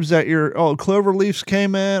tubes that clover leaves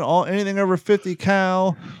came in, anything over 50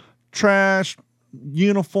 cal, trash,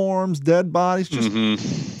 uniforms, dead bodies,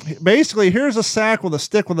 just basically, here's a sack with a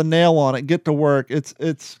stick with a nail on it, get to work.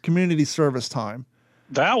 It's community service time.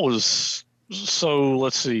 That was, so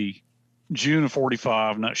let's see, June of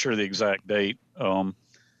 45, not sure the exact date.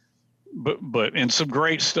 But and some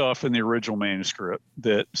great stuff in the original manuscript,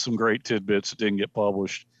 some great tidbits that didn't get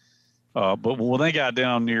published. But when they got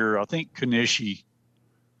down near, I think Konishi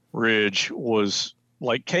Ridge was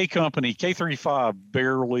like K-35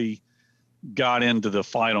 barely got into the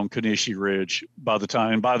fight on Konishi Ridge by the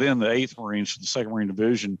time. And by then, the 8th Marines, the 2nd Marine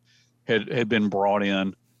Division, had been brought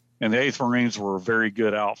in. And the 8th Marines were a very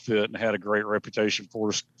good outfit and had a great reputation for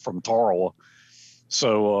us from Tarawa.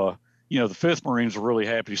 So, the 5th Marines were really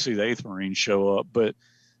happy to see the 8th Marines show up. But,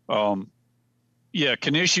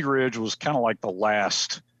 Konishi Ridge was kind of like the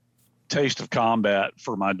last taste of combat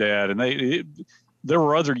for my dad. And there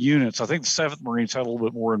were other units. I think the 7th Marines had a little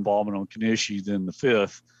bit more involvement on Konishi than the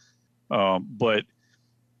 5th. But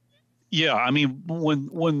yeah, I mean,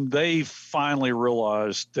 when they finally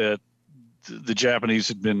realized that the Japanese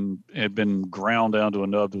had been ground down to a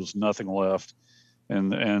nub, there was nothing left,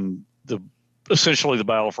 and essentially the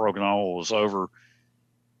battle for Okinawa was over,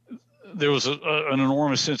 there was an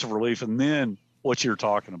enormous sense of relief. And then what you're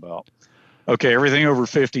talking about. Okay, everything over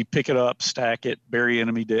 50, pick it up, stack it, bury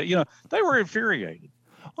enemy dead. They were infuriated.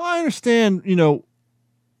 Well, I understand,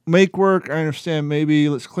 make work. I understand maybe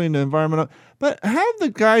let's clean the environment up, but have the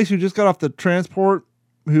guys who just got off the transport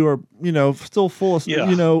who are, still full of,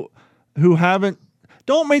 who haven't,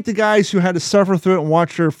 don't make the guys who had to suffer through it and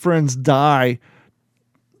watch their friends die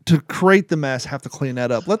to create the mess have to clean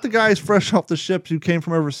that up. Let the guys fresh off the ships who came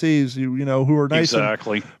from overseas, who are nice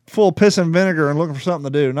and full of piss and vinegar and looking for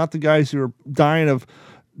something to do, not the guys who are dying of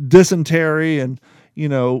dysentery and,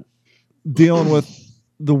 dealing with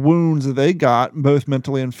the wounds that they got, both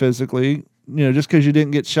mentally and physically. Just because you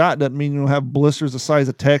didn't get shot doesn't mean you don't have blisters the size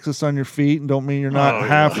of Texas on your feet, and don't mean you're not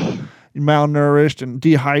half malnourished and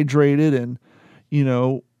dehydrated and,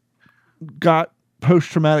 got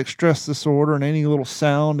post-traumatic stress disorder and any little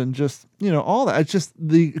sound and just, all that. It's just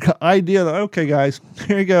the idea that, okay, guys,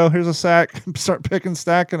 here you go. Here's a sack. Start picking,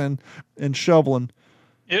 stacking, and shoveling.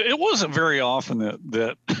 It wasn't very often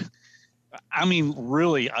that I mean,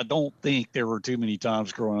 really, I don't think there were too many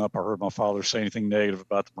times growing up I heard my father say anything negative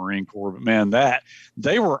about the Marine Corps, but man,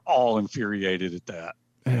 they were all infuriated at that.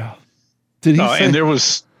 Yeah. Did he say? And there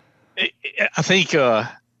was, I think, I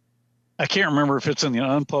can't remember if it's in the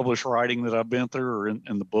unpublished writing that I've been through or in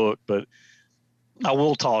the book, but I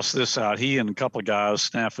will toss this out. He and a couple of guys,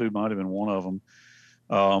 Snafu might have been one of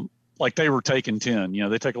them, like they were taking 10,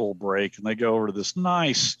 they take a little break and they go over to this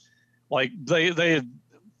nice, like they had,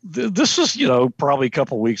 this was, probably a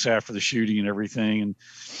couple of weeks after the shooting and everything. And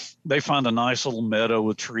they find a nice little meadow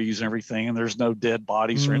with trees and everything. And there's no dead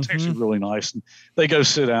bodies. Mm-hmm. It's actually really nice. And they go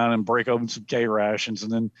sit down and break open some K rations.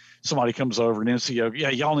 And then somebody comes over, an NCO, yeah,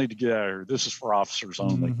 y'all need to get out of here. This is for officers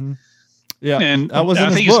only. Mm-hmm. Yeah. And that was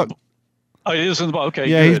in his book. Oh, it is in the book. Okay.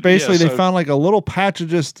 Yeah. Good. He's basically, they found like a little patch of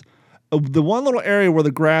just the one little area where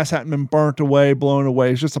the grass hadn't been burnt away, blown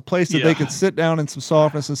away. It's just a place that they could sit down in some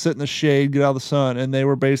softness and sit in the shade, get out of the sun. And they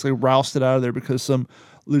were basically rousted out of there because some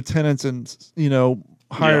lieutenants and,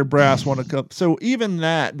 higher brass want to come. So even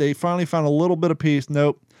that, they finally found a little bit of peace.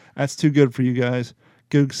 Nope. That's too good for you guys.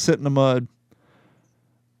 Go sit in the mud.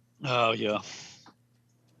 Oh yeah.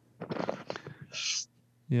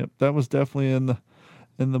 Yep. That was definitely in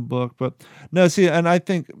the book, but no, see, and I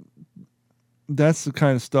think that's the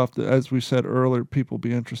kind of stuff that, as we said earlier, people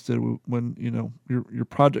be interested when your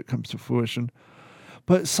project comes to fruition.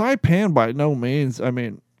 But Saipan, by no means. I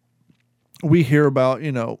mean, we hear about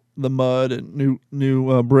the mud and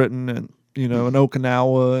New Britain and and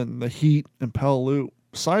Okinawa and the heat and Peleliu.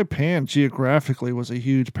 Saipan geographically was a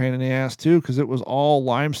huge pain in the ass too, because it was all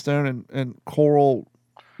limestone and coral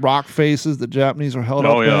rock faces that Japanese are held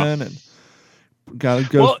up in, and gotta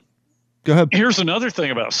go. Well, go ahead. Here's another thing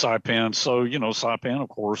about Saipan. So, Saipan, of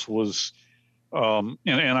course, was, and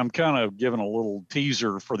I'm kind of giving a little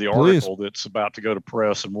teaser for the article that's about to go to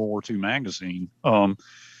press in World War II magazine.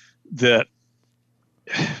 That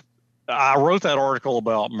I wrote that article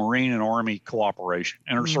about Marine and Army cooperation,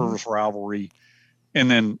 inter-service rivalry, and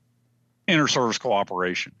then inter-service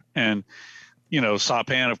cooperation. And,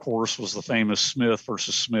 Saipan, of course, was the famous Smith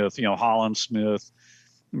versus Smith, Holland Smith,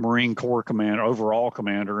 Marine Corps commander, overall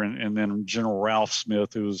commander, and then General Ralph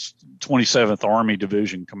Smith, who was 27th Army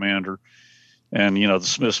Division commander. And,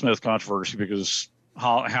 the Smith controversy, because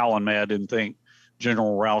Hal and Mad didn't think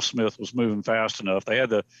General Ralph Smith was moving fast enough.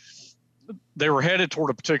 They were headed toward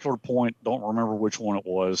a particular point. Don't remember which one it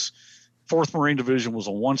was. 4th Marine Division was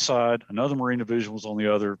on one side. Another Marine Division was on the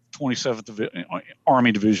other. 27th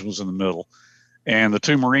Army Division was in the middle. And the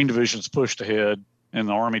two Marine divisions pushed ahead, and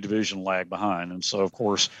the Army Division lagged behind. And so, of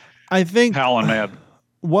course, I think Hal and Mad.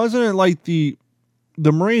 Wasn't it like the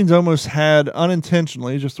Marines almost had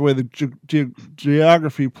unintentionally, just the way the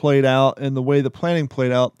geography played out and the way the planning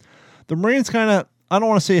played out, the Marines kind of, I don't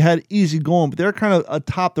want to say had easy going, but they're kind of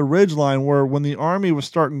atop the ridgeline, where when the Army was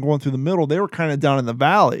starting going through the middle, they were kind of down in the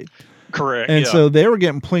valley. Correct. And so they were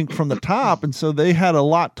getting plinked from the top, and so they had a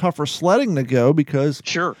lot tougher sledding to go, because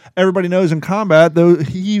everybody knows in combat, though,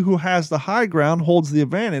 he who has the high ground holds the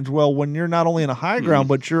advantage. Well, when you're not only in a high ground,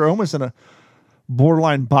 but you're almost in a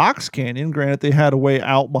borderline box canyon. Granted, they had a way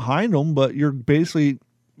out behind them, but you're basically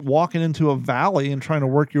walking into a valley and trying to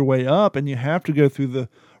work your way up, and you have to go through the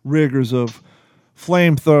rigors of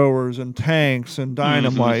flamethrowers and tanks and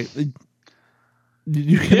dynamite. Mm-hmm.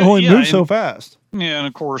 You can only move so fast. Yeah, and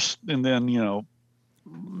of course, and then,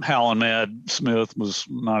 Hal and Mad Smith was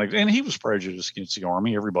not, and he was prejudiced against the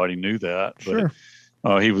Army. Everybody knew that. Sure.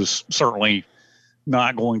 But he was certainly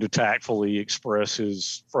not going to tactfully express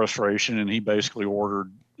his frustration, and he basically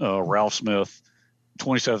ordered Ralph Smith,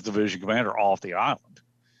 27th Division commander, off the island,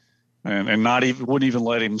 and wouldn't even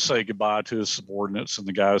let him say goodbye to his subordinates and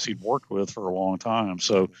the guys he'd worked with for a long time.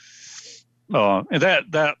 So, and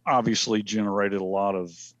that obviously generated a lot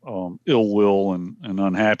of ill will and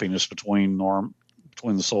unhappiness between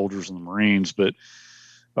between the soldiers and the Marines. But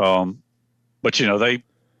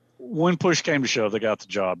when push came to shove, they got the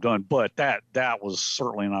job done. But that was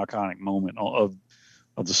certainly an iconic moment of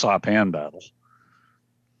the Saipan battle.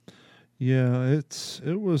 Yeah,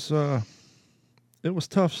 it was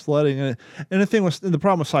tough sledding, and the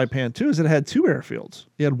problem with Saipan too is it had two airfields.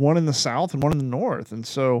 You had one in the south and one in the north, and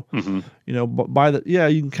so you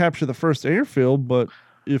can capture the first airfield, but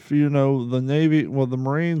if the Navy, the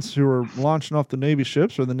Marines who are launching off the Navy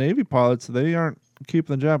ships or the Navy pilots, they aren't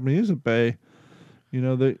keeping the Japanese at bay.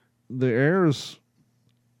 The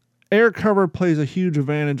air cover plays a huge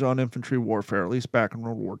advantage on infantry warfare, at least back in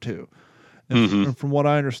World War II. And from what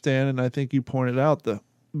I understand, and I think you pointed out, the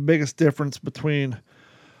biggest difference between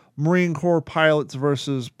Marine Corps pilots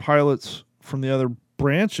versus pilots from the other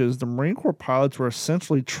branches, the Marine Corps pilots were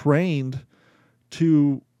essentially trained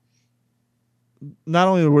to, not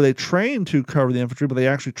only were they trained to cover the infantry, but they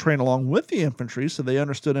actually trained along with the infantry, so they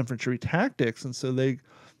understood infantry tactics, and so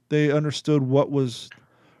they understood what was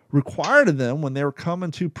required of them when they were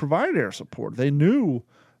coming to provide air support. They knew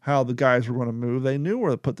how the guys were going to move. They knew where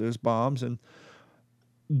to put those bombs, and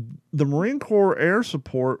the Marine Corps air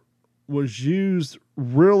support was used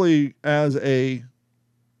really as a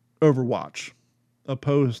overwatch,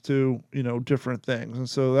 opposed to different things. And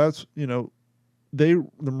so that's the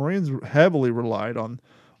Marines heavily relied on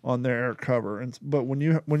their air cover. But when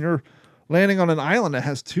you're landing on an island that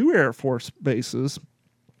has two Air Force bases,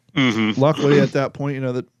 luckily at that point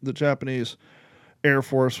the Japanese Air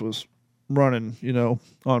Force was running,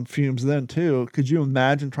 on fumes then too. Could you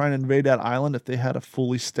imagine trying to invade that island if they had a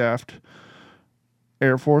fully staffed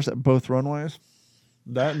Air Force at both runways?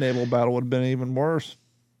 That naval battle would have been even worse.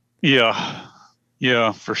 Yeah,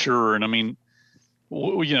 for sure. And I mean,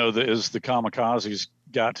 as the kamikazes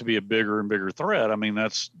got to be a bigger and bigger threat, I mean,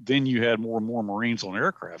 then you had more and more Marines on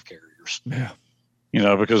aircraft carriers. Yeah.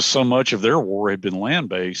 Because so much of their war had been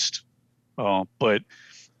land-based. But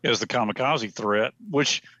as the kamikaze threat,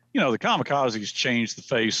 which the kamikazes changed the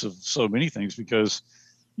face of so many things, because,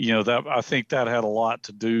 that I think that had a lot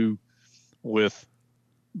to do with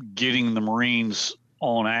getting the Marines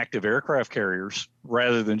on active aircraft carriers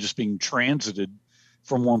rather than just being transited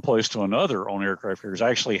from one place to another on aircraft carriers,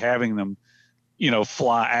 actually having them,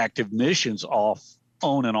 fly active missions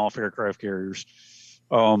on and off aircraft carriers.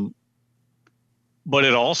 But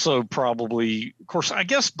it also probably, of course, I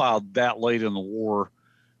guess by that late in the war,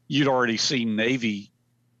 you'd already seen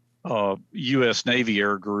U.S. Navy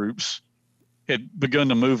air groups had begun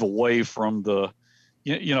to move away from the,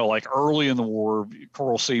 like early in the war,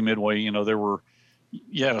 Coral Sea, Midway,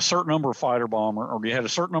 you had a certain number of fighter bomber, or you had a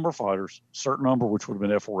certain number of fighters, certain number, which would have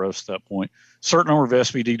been FRS at that point, certain number of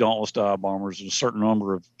SBD Dauntless dive bombers, and a certain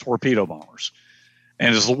number of torpedo bombers.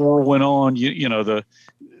 And as the war went on,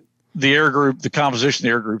 the air group, the composition of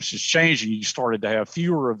the air groups is changing. You started to have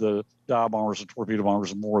fewer of the dive bombers and torpedo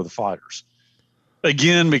bombers and more of the fighters.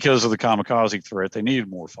 Again, because of the kamikaze threat, they needed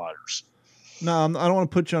more fighters. No, I don't want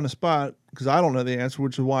to put you on the spot because I don't know the answer,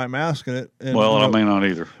 which is why I'm asking it. And, I may not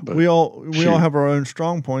either. But we all have our own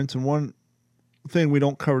strong points, and one thing we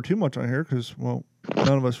don't cover too much on here because none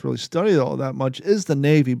of us really study all that much is the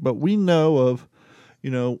Navy. But we know of,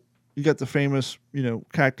 you got the famous,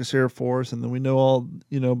 Cactus Air Force, and then we know all,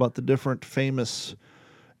 about the different famous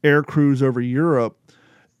air crews over Europe.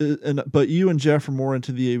 But you and Jeff are more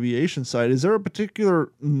into the aviation side. Is there a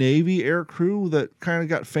particular Navy air crew that kind of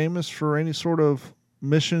got famous for any sort of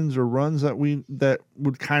missions or runs that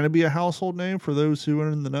would kind of be a household name for those who are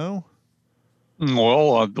in the know?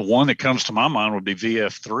 Well, the one that comes to my mind would be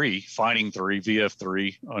VF3, Fighting 3,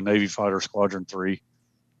 VF3, Navy Fighter Squadron 3,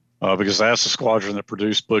 because that's the squadron that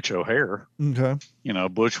produced Butch O'Hare. Okay.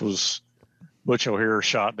 Butch O'Hare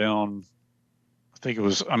shot down, I think it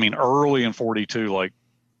was, early in 42,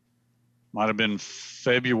 might have been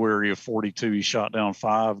February of 42. He shot down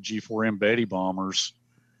 5 G4M Betty bombers.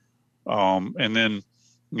 And then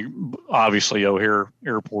obviously O'Hare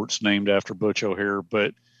Airport's named after Butch O'Hare,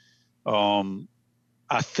 but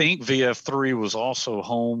I think VF3 was also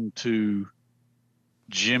home to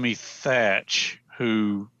Jimmy Thatch,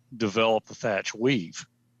 who developed the Thatch Weave.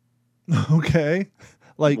 Okay.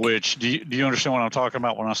 Which, do you understand what I'm talking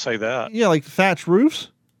about when I say that? Yeah, like Thatch roofs?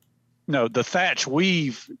 No, the Thatch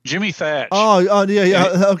Weave, Jimmy Thatch. Oh,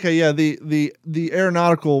 yeah. Okay, yeah. The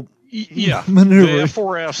aeronautical maneuver. The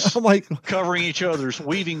F4Fs I'm like covering each other's,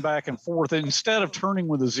 weaving back and forth. And instead of turning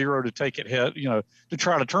with a zero to take it head, to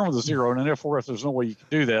try to turn with a zero, and an F4F, there's no way you can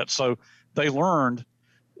do that. So they learned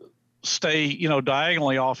stay,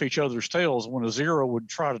 diagonally off each other's tails. When a zero would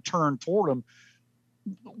try to turn toward them,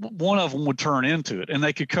 one of them would turn into it, and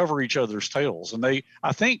they could cover each other's tails. And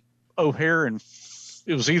I think O'Hare and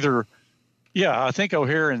was either, yeah, I think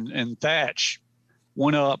O'Hare and Thatch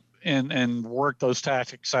went up and worked those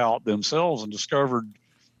tactics out themselves and discovered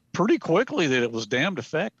pretty quickly that it was damned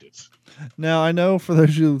effective. Now, I know for those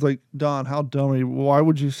of you like, Don, how dumb are you? Why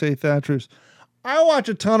would you say Thatcher's? I watch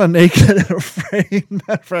a ton of Naked and Afraid.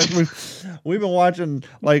 Matter of fact, we've been watching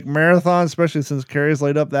like marathons, especially since Carrie's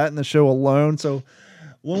laid up that in the show alone. So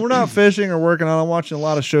when we're not fishing or working on, I'm watching a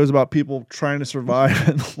lot of shows about people trying to survive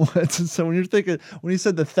in the woods. And so when you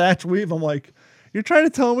said the thatch weave, I'm like, you're trying to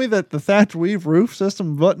tell me that the thatch weave roof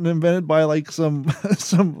system wasn't invented by like some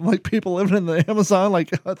like people living in the Amazon like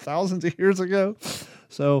thousands of years ago?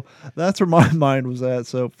 So that's where my mind was at.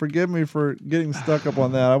 So forgive me for getting stuck up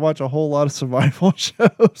on that. I watch a whole lot of survival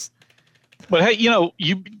shows. But hey,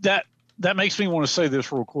 that makes me want to say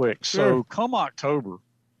this real quick. Sure. So come October,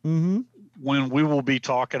 when we will be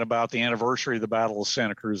talking about the anniversary of the Battle of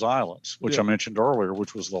Santa Cruz Islands, which I mentioned earlier,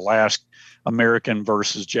 which was the last American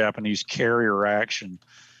versus Japanese carrier action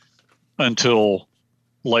until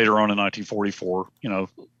later on in 1944,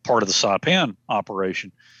 part of the Saipan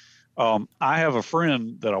operation. I have a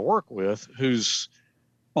friend that I work with whose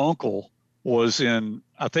uncle was in,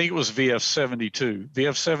 I think it was VF-72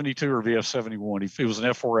 or VF-71. He was an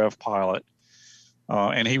F-4F pilot,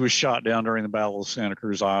 and he was shot down during the Battle of Santa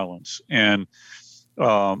Cruz Islands. And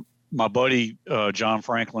my buddy, John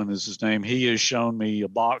Franklin is his name, he has shown me a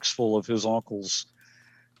box full of his uncle's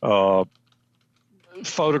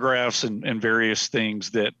photographs and various things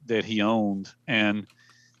that he owned. And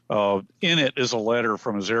in it is a letter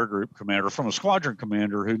from his air group commander, from a squadron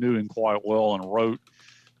commander who knew him quite well and wrote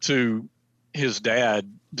to his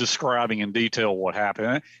dad describing in detail what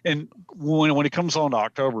happened. And when it comes on to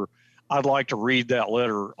October, I'd like to read that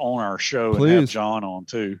letter on our show. Please. And have John on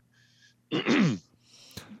too.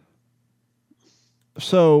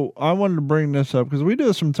 So I wanted to bring this up because we do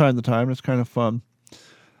this from time to time. It's kind of fun.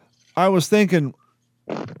 I was thinking,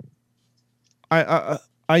 I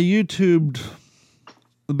YouTubed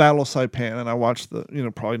the Battle of Saipan, and I watched the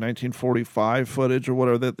probably 1945 footage or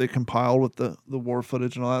whatever that they compiled with the war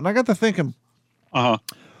footage and all that. And I got to thinking,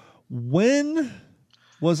 when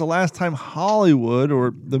was the last time Hollywood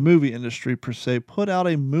or the movie industry per se put out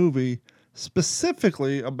a movie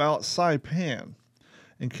specifically about Saipan?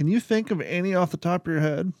 And can you think of any off the top of your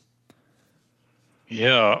head?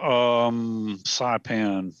 Yeah,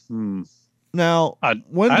 Saipan. Now,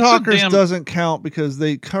 Wind Talkers doesn't count because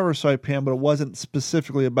they cover Saipan, but it wasn't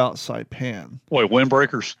specifically about Saipan. Wait,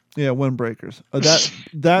 Windbreakers? Yeah, Windbreakers.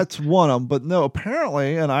 That's one of them. But no,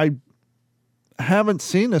 apparently, and I haven't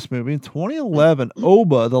seen this movie, in 2011,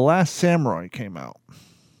 Oba, The Last Samurai came out.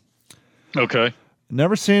 Okay.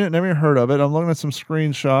 Never seen it, never heard of it. I'm looking at some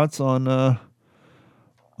screenshots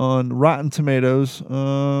on Rotten Tomatoes.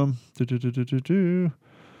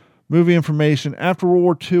 Movie information. After World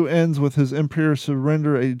War II ends with his imperial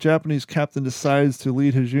surrender, a Japanese captain decides to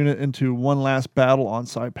lead his unit into one last battle on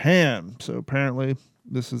Saipan. So apparently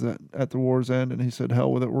this is at the war's end, and he said,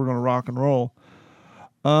 hell with it, we're going to rock and roll.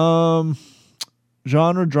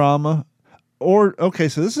 Genre drama. Okay,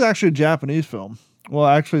 so this is actually a Japanese film. Well,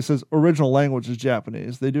 actually it says original language is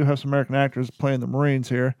Japanese. They do have some American actors playing the Marines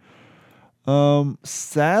here.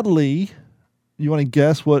 Sadly, you want to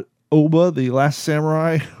guess what Oba, The Last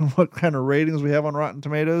Samurai, what kind of ratings we have on Rotten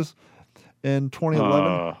Tomatoes in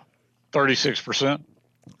 2011? 36%.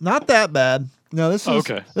 Not that bad. No, this is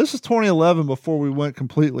 2011 before we went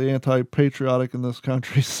completely anti-patriotic in this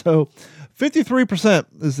country. So 53%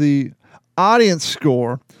 is the audience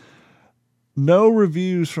score. No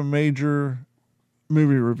reviews from major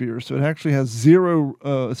movie reviewers. So it actually has 0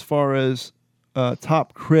 as far as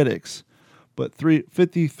top critics, but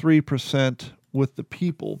 53% with the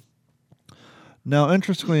people. Now,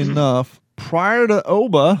 interestingly enough, prior to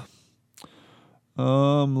Oba,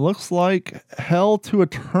 looks like Hell to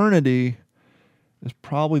Eternity is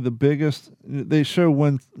probably the biggest. They show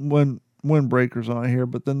Windbreakers on here,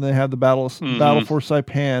 but then they have the Battle for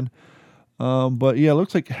Saipan. But yeah, it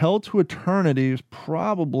looks like Hell to Eternity is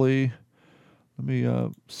probably. Let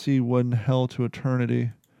me see when Hell to Eternity.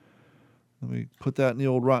 Let me put that in the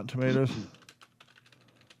old Rotten Tomatoes.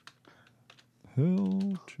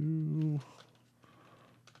 Hell to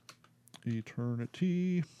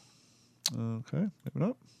Eternity. Okay, maybe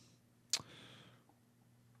not.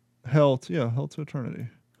 Hell to Eternity.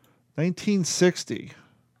 1960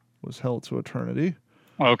 was Hell to Eternity.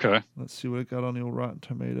 Okay. Let's see what it got on the old Rotten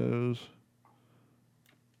Tomatoes.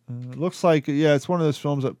 It looks like, it's one of those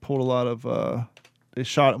films that pulled a lot of, they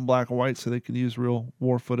shot in black and white so they could use real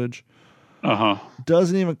war footage.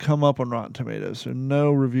 Doesn't even come up on Rotten Tomatoes, so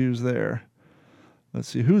no reviews there. Let's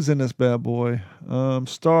see who's in this bad boy.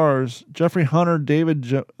 Stars Jeffrey Hunter, David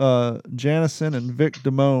Janison, and Vic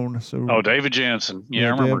Damone. So David Jansen. Yeah,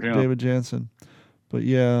 I remember him. David Jansen. But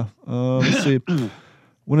yeah, let's see.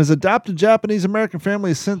 When his adopted Japanese American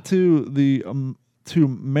family is sent to the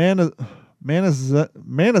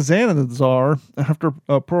Manizanzar after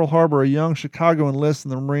Pearl Harbor, a young Chicago enlists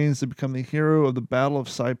in the Marines to become the hero of the Battle of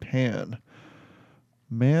Saipan.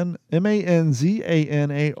 Manzanar.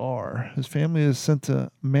 His family is sent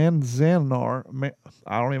to Manzanar.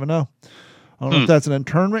 I don't even know. I don't know if that's an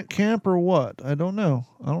internment camp or what. I don't know.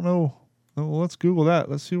 Well, let's Google that.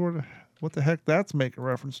 Let's see what the heck that's making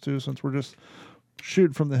reference to, since we're just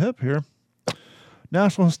shooting from the hip here.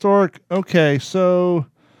 National Historic. Okay, so...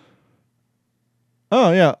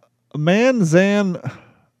 Oh, yeah. Manzanar.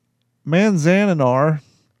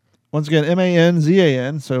 Once again,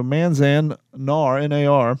 Manzan, so Manzanar,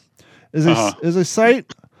 N-A-R, is a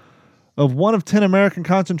site of one of 10 American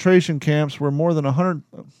concentration camps where more than 100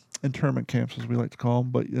 internment camps, as we like to call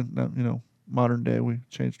them, but modern day we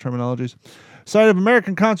change terminologies. Site of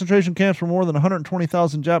American concentration camps where more than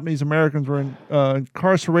 120,000 Japanese Americans were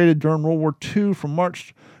incarcerated during World War II from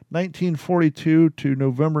March 1942 to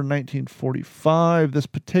November 1945. This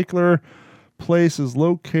particular place is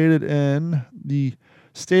located in the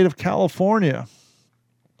state of California,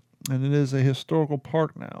 and it is a historical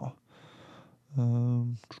park now.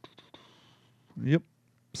 Yep.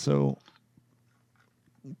 So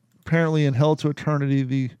apparently in Hell to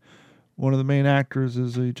Eternity, one of the main actors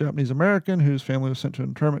is a Japanese American whose family was sent to an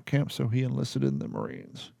internment camp, so he enlisted in the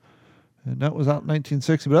Marines. And that was out in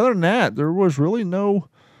 1960. But other than that, there was really no,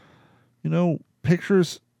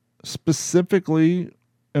 pictures specifically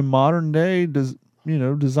in modern day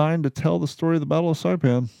designed to tell the story of the Battle of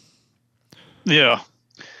Saipan. Yeah.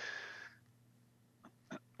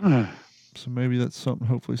 So maybe that's something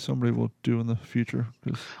hopefully somebody will do in the future.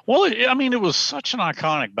 Well, it was such an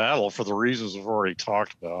iconic battle for the reasons we've already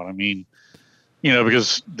talked about. I mean,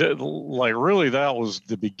 because really that was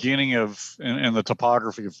the beginning of, and the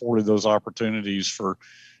topography afforded those opportunities for,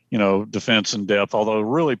 defense in depth, although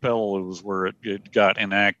really Petaluma was where it got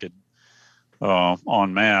enacted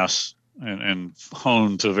en masse and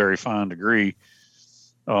honed to a very fine degree.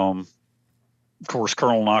 Of course,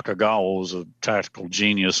 Colonel Nakagawa was a tactical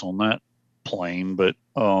genius on that plane, but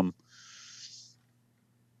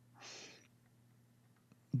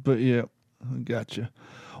yeah, I gotcha.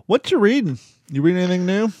 What you reading? You reading anything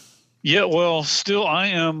new? Yeah, well, still I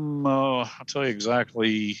am. I'll tell you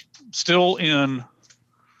exactly. Still in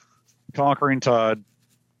Conquering Tide,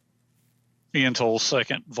 Ian Toll's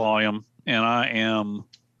second volume, and I am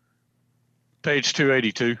page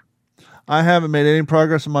 282. I haven't made any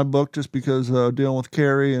progress in my book just because dealing with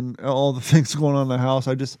Carrie and all the things going on in the house.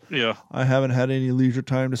 I haven't had any leisure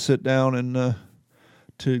time to sit down and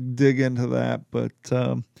to dig into that. But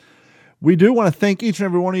we do want to thank each and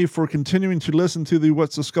every one of you for continuing to listen to the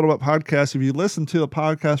What's the Scuttlebutt podcast. If you listen to the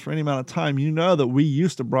podcast for any amount of time, you know that we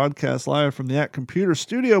used to broadcast live from the At Computer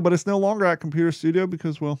Studio, but it's no longer At Computer Studio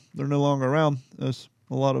because, well, they're no longer around. There's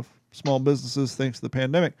a lot of small businesses thanks to the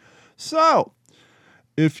pandemic. So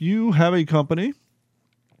if you have a company,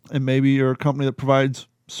 and maybe you're a company that provides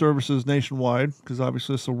services nationwide, because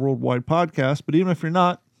obviously it's a worldwide podcast, but even if you're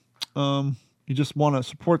not, you just want to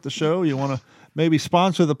support the show, you want to maybe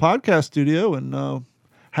sponsor the podcast studio and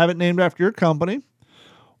have it named after your company,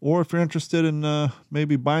 or if you're interested in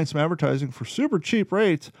maybe buying some advertising for super cheap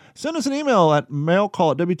rates, send us an email at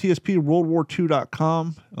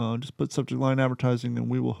mailcall@WTSPWorldWar2.com. Just put subject line advertising, and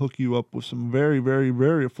we will hook you up with some very, very,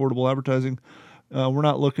 very affordable advertising. We're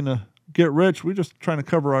not looking to get rich. We're just trying to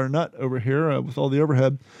cover our nut over here with all the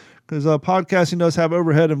overhead, because podcasting does have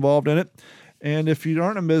overhead involved in it. And if you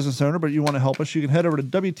aren't a business owner but you want to help us, you can head over to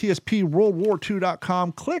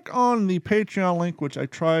WTSPWorldWar2.com. Click on the Patreon link, which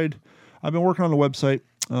I've been working on the website.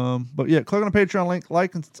 But yeah, click on the Patreon link,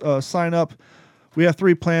 like and sign up. We have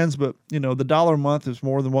 3 plans, but the $1 a month is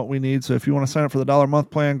more than what we need. So if you want to sign up for the $1 a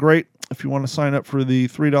month plan, great. If you want to sign up for the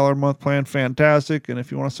 $3 a month plan, fantastic. And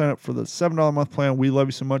if you want to sign up for the $7 a month plan, we love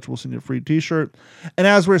you so much. We'll send you a free t-shirt. And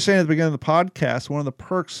as we were saying at the beginning of the podcast, one of the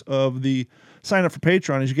perks of the sign up for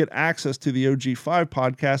Patreon is you get access to the OG5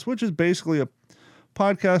 podcast, which is basically a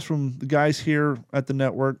podcast from the guys here at the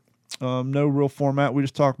network. No real format. We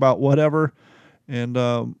just talk about whatever. And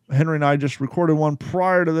Henry and I just recorded one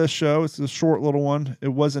prior to this show. It's a short little one. It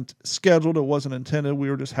wasn't scheduled. It wasn't intended.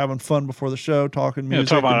 We were just having fun before the show, talking music.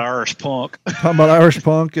 Talking about Irish punk. Talking about Irish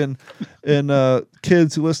punk and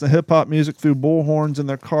kids who listen to hip-hop music through bullhorns in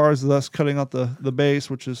their cars, thus cutting out the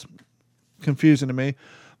bass, which is confusing to me.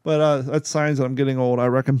 But that's signs that I'm getting old, I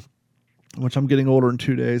reckon. which I'm getting older in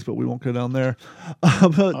 2 days, but we won't go down there.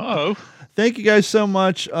 But thank you guys so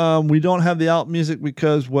much. We don't have the out music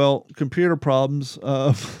because, well, computer problems.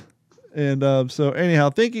 So anyhow,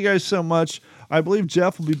 thank you guys so much. I believe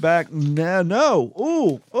Jeff will be back. No.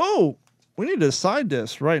 Oh, we need to decide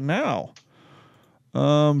this right now.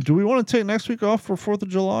 Do we want to take next week off for 4th of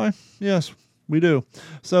July? Yes, we do.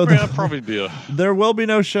 So that'd probably be there will be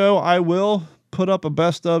no show. I will put up a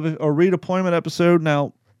best of a redeployment episode.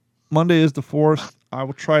 Now, Monday is the 4th. I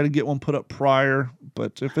will try to get one put up prior,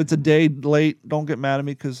 but if it's a day late, don't get mad at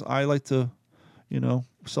me because I like to,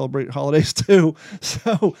 celebrate holidays too.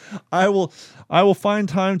 So I will find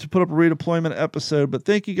time to put up a redeployment episode. But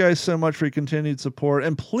thank you guys so much for your continued support,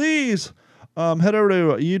 and please head over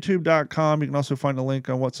to youtube.com. You can also find a link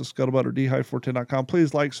on What's the Scuttlebutt or dhype410.com.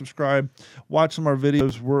 Please like, subscribe, watch some of our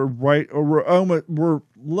videos. We're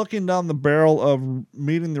looking down the barrel of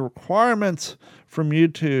meeting the requirements from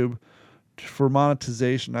YouTube for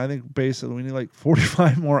monetization. I think basically we need like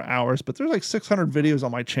 45 more hours, but there's like 600 videos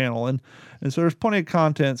on my channel, and so there's plenty of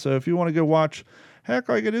content. So if you want to go watch, heck,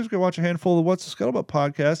 all you gotta do is go watch a handful of What's the Scuttlebutt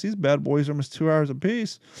podcast. These bad boys are almost 2 hours a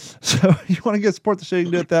piece. So if you want to support the show, you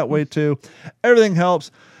can do it that way too. Everything helps.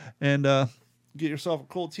 And get yourself a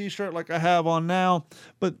cool t-shirt like I have on now.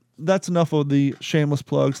 But that's enough of the shameless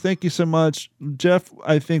plugs. Thank you so much. Jeff,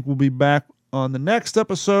 I think, will be back on the next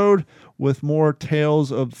episode with more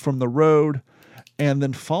tales from the road. And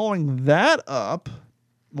then following that up,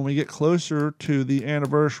 when we get closer to the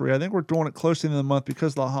anniversary, I think we're doing it closer in the month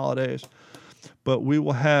because of the holidays. But we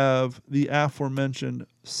will have the aforementioned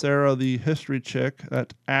Sarah, the history chick,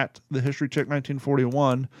 at the History Chick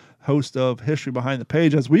 1941, host of History Behind the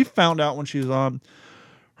Page. As we found out when she was on,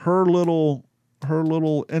 her little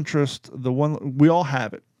interest, the one we all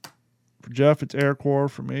have it. For Jeff, it's Air Corps.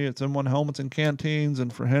 For me, it's M1 helmets and canteens,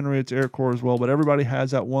 and for Henry, it's Air Corps as well. But everybody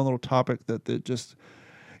has that one little topic that just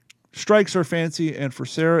strikes her fancy. And for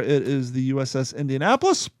Sarah, it is the USS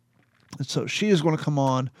Indianapolis. And so she is going to come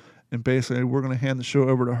on. And basically, we're going to hand the show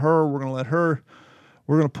over to her. We're going to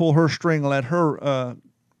pull her string and let her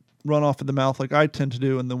run off at the mouth like I tend to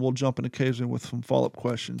do. And then we'll jump in occasionally with some follow-up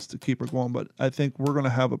questions to keep her going. But I think we're going to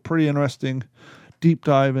have a pretty interesting deep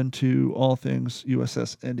dive into all things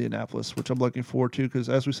USS Indianapolis, which I'm looking forward to. Because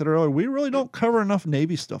as we said earlier, we really don't cover enough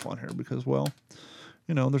Navy stuff on here because, well,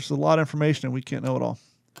 there's a lot of information and we can't know it all.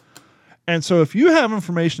 And so if you have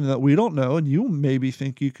information that we don't know and you maybe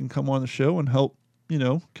think you can come on the show and help,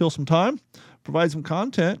 kill some time, provide some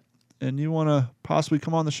content, and you want to possibly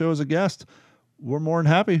come on the show as a guest, we're more than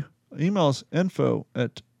happy. Email us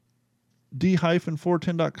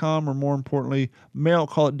info@d-410.com, or more importantly,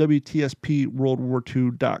 call it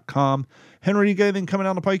WTSPWorldWar2.com. Henry, you got anything coming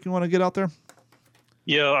down the pike you want to get out there?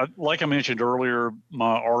 Yeah, like I mentioned earlier,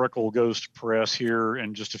 my article goes to press here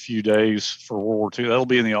in just a few days for World War II. That'll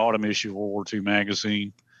be in the autumn issue of World War II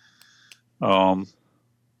magazine.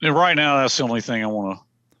 And right now, that's the only thing I want to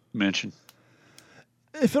mention.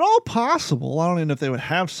 If at all possible, I don't even know if they would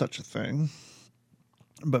have such a thing,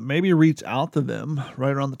 but maybe reach out to them right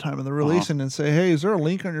around the time of the releasing and say, hey, is there a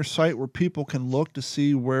link on your site where people can look to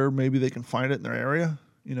see where maybe they can find it in their area?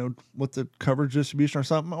 What the coverage distribution or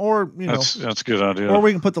something, or that's a good idea. Or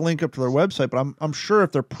we can put the link up to their website. But I'm sure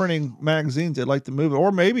if they're printing magazines, they'd like to move it,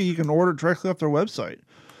 or maybe you can order it directly off their website.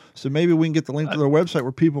 So maybe we can get the link to their website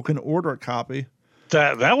where people can order a copy.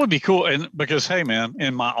 That would be cool, and because hey, man,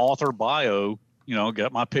 in my author bio,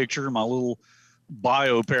 got my picture, my little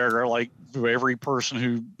bio paragraph, like every person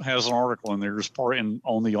who has an article in there is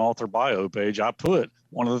on the author bio page.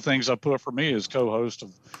 One of the things I put for me is co-host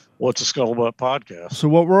of What's a Scuttlebutt podcast. So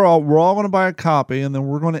what we're all going to buy a copy, and then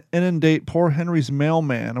we're going to inundate poor Henry's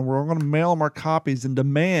mailman, and we're going to mail him our copies and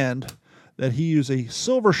demand that he use a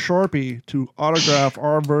silver Sharpie to autograph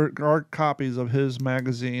our copies of his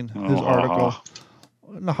magazine, his article.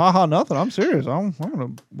 Nothing. I'm serious.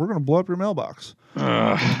 We're gonna blow up your mailbox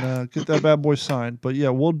and get that bad boy signed. But yeah,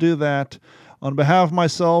 we'll do that on behalf of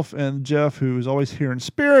myself and Jeff, who is always here in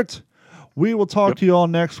spirit. We will talk to you all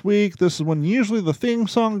next week. This is when usually the theme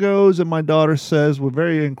song goes, and my daughter says, we're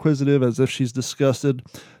very inquisitive, as if she's disgusted.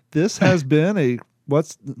 This has been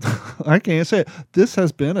I can't say it. This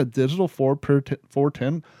has been a Digital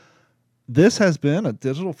 410. This has been a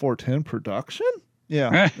Digital 410 production.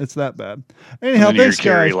 Yeah, it's that bad. Anyhow, thanks,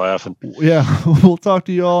 guys. Laughing. Yeah, we'll talk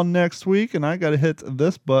to you all next week, and I got to hit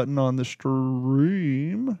this button on the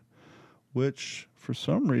stream, which for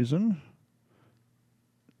some reason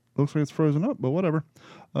looks like it's frozen up, but whatever.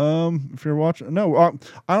 If you're watching, no, I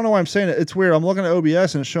don't know why I'm saying it. It's weird. I'm looking at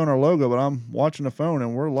OBS and it's showing our logo, but I'm watching the phone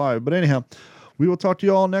and we're live. But anyhow, we will talk to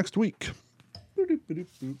you all next week. Boop, boop, boop,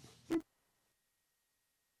 boop.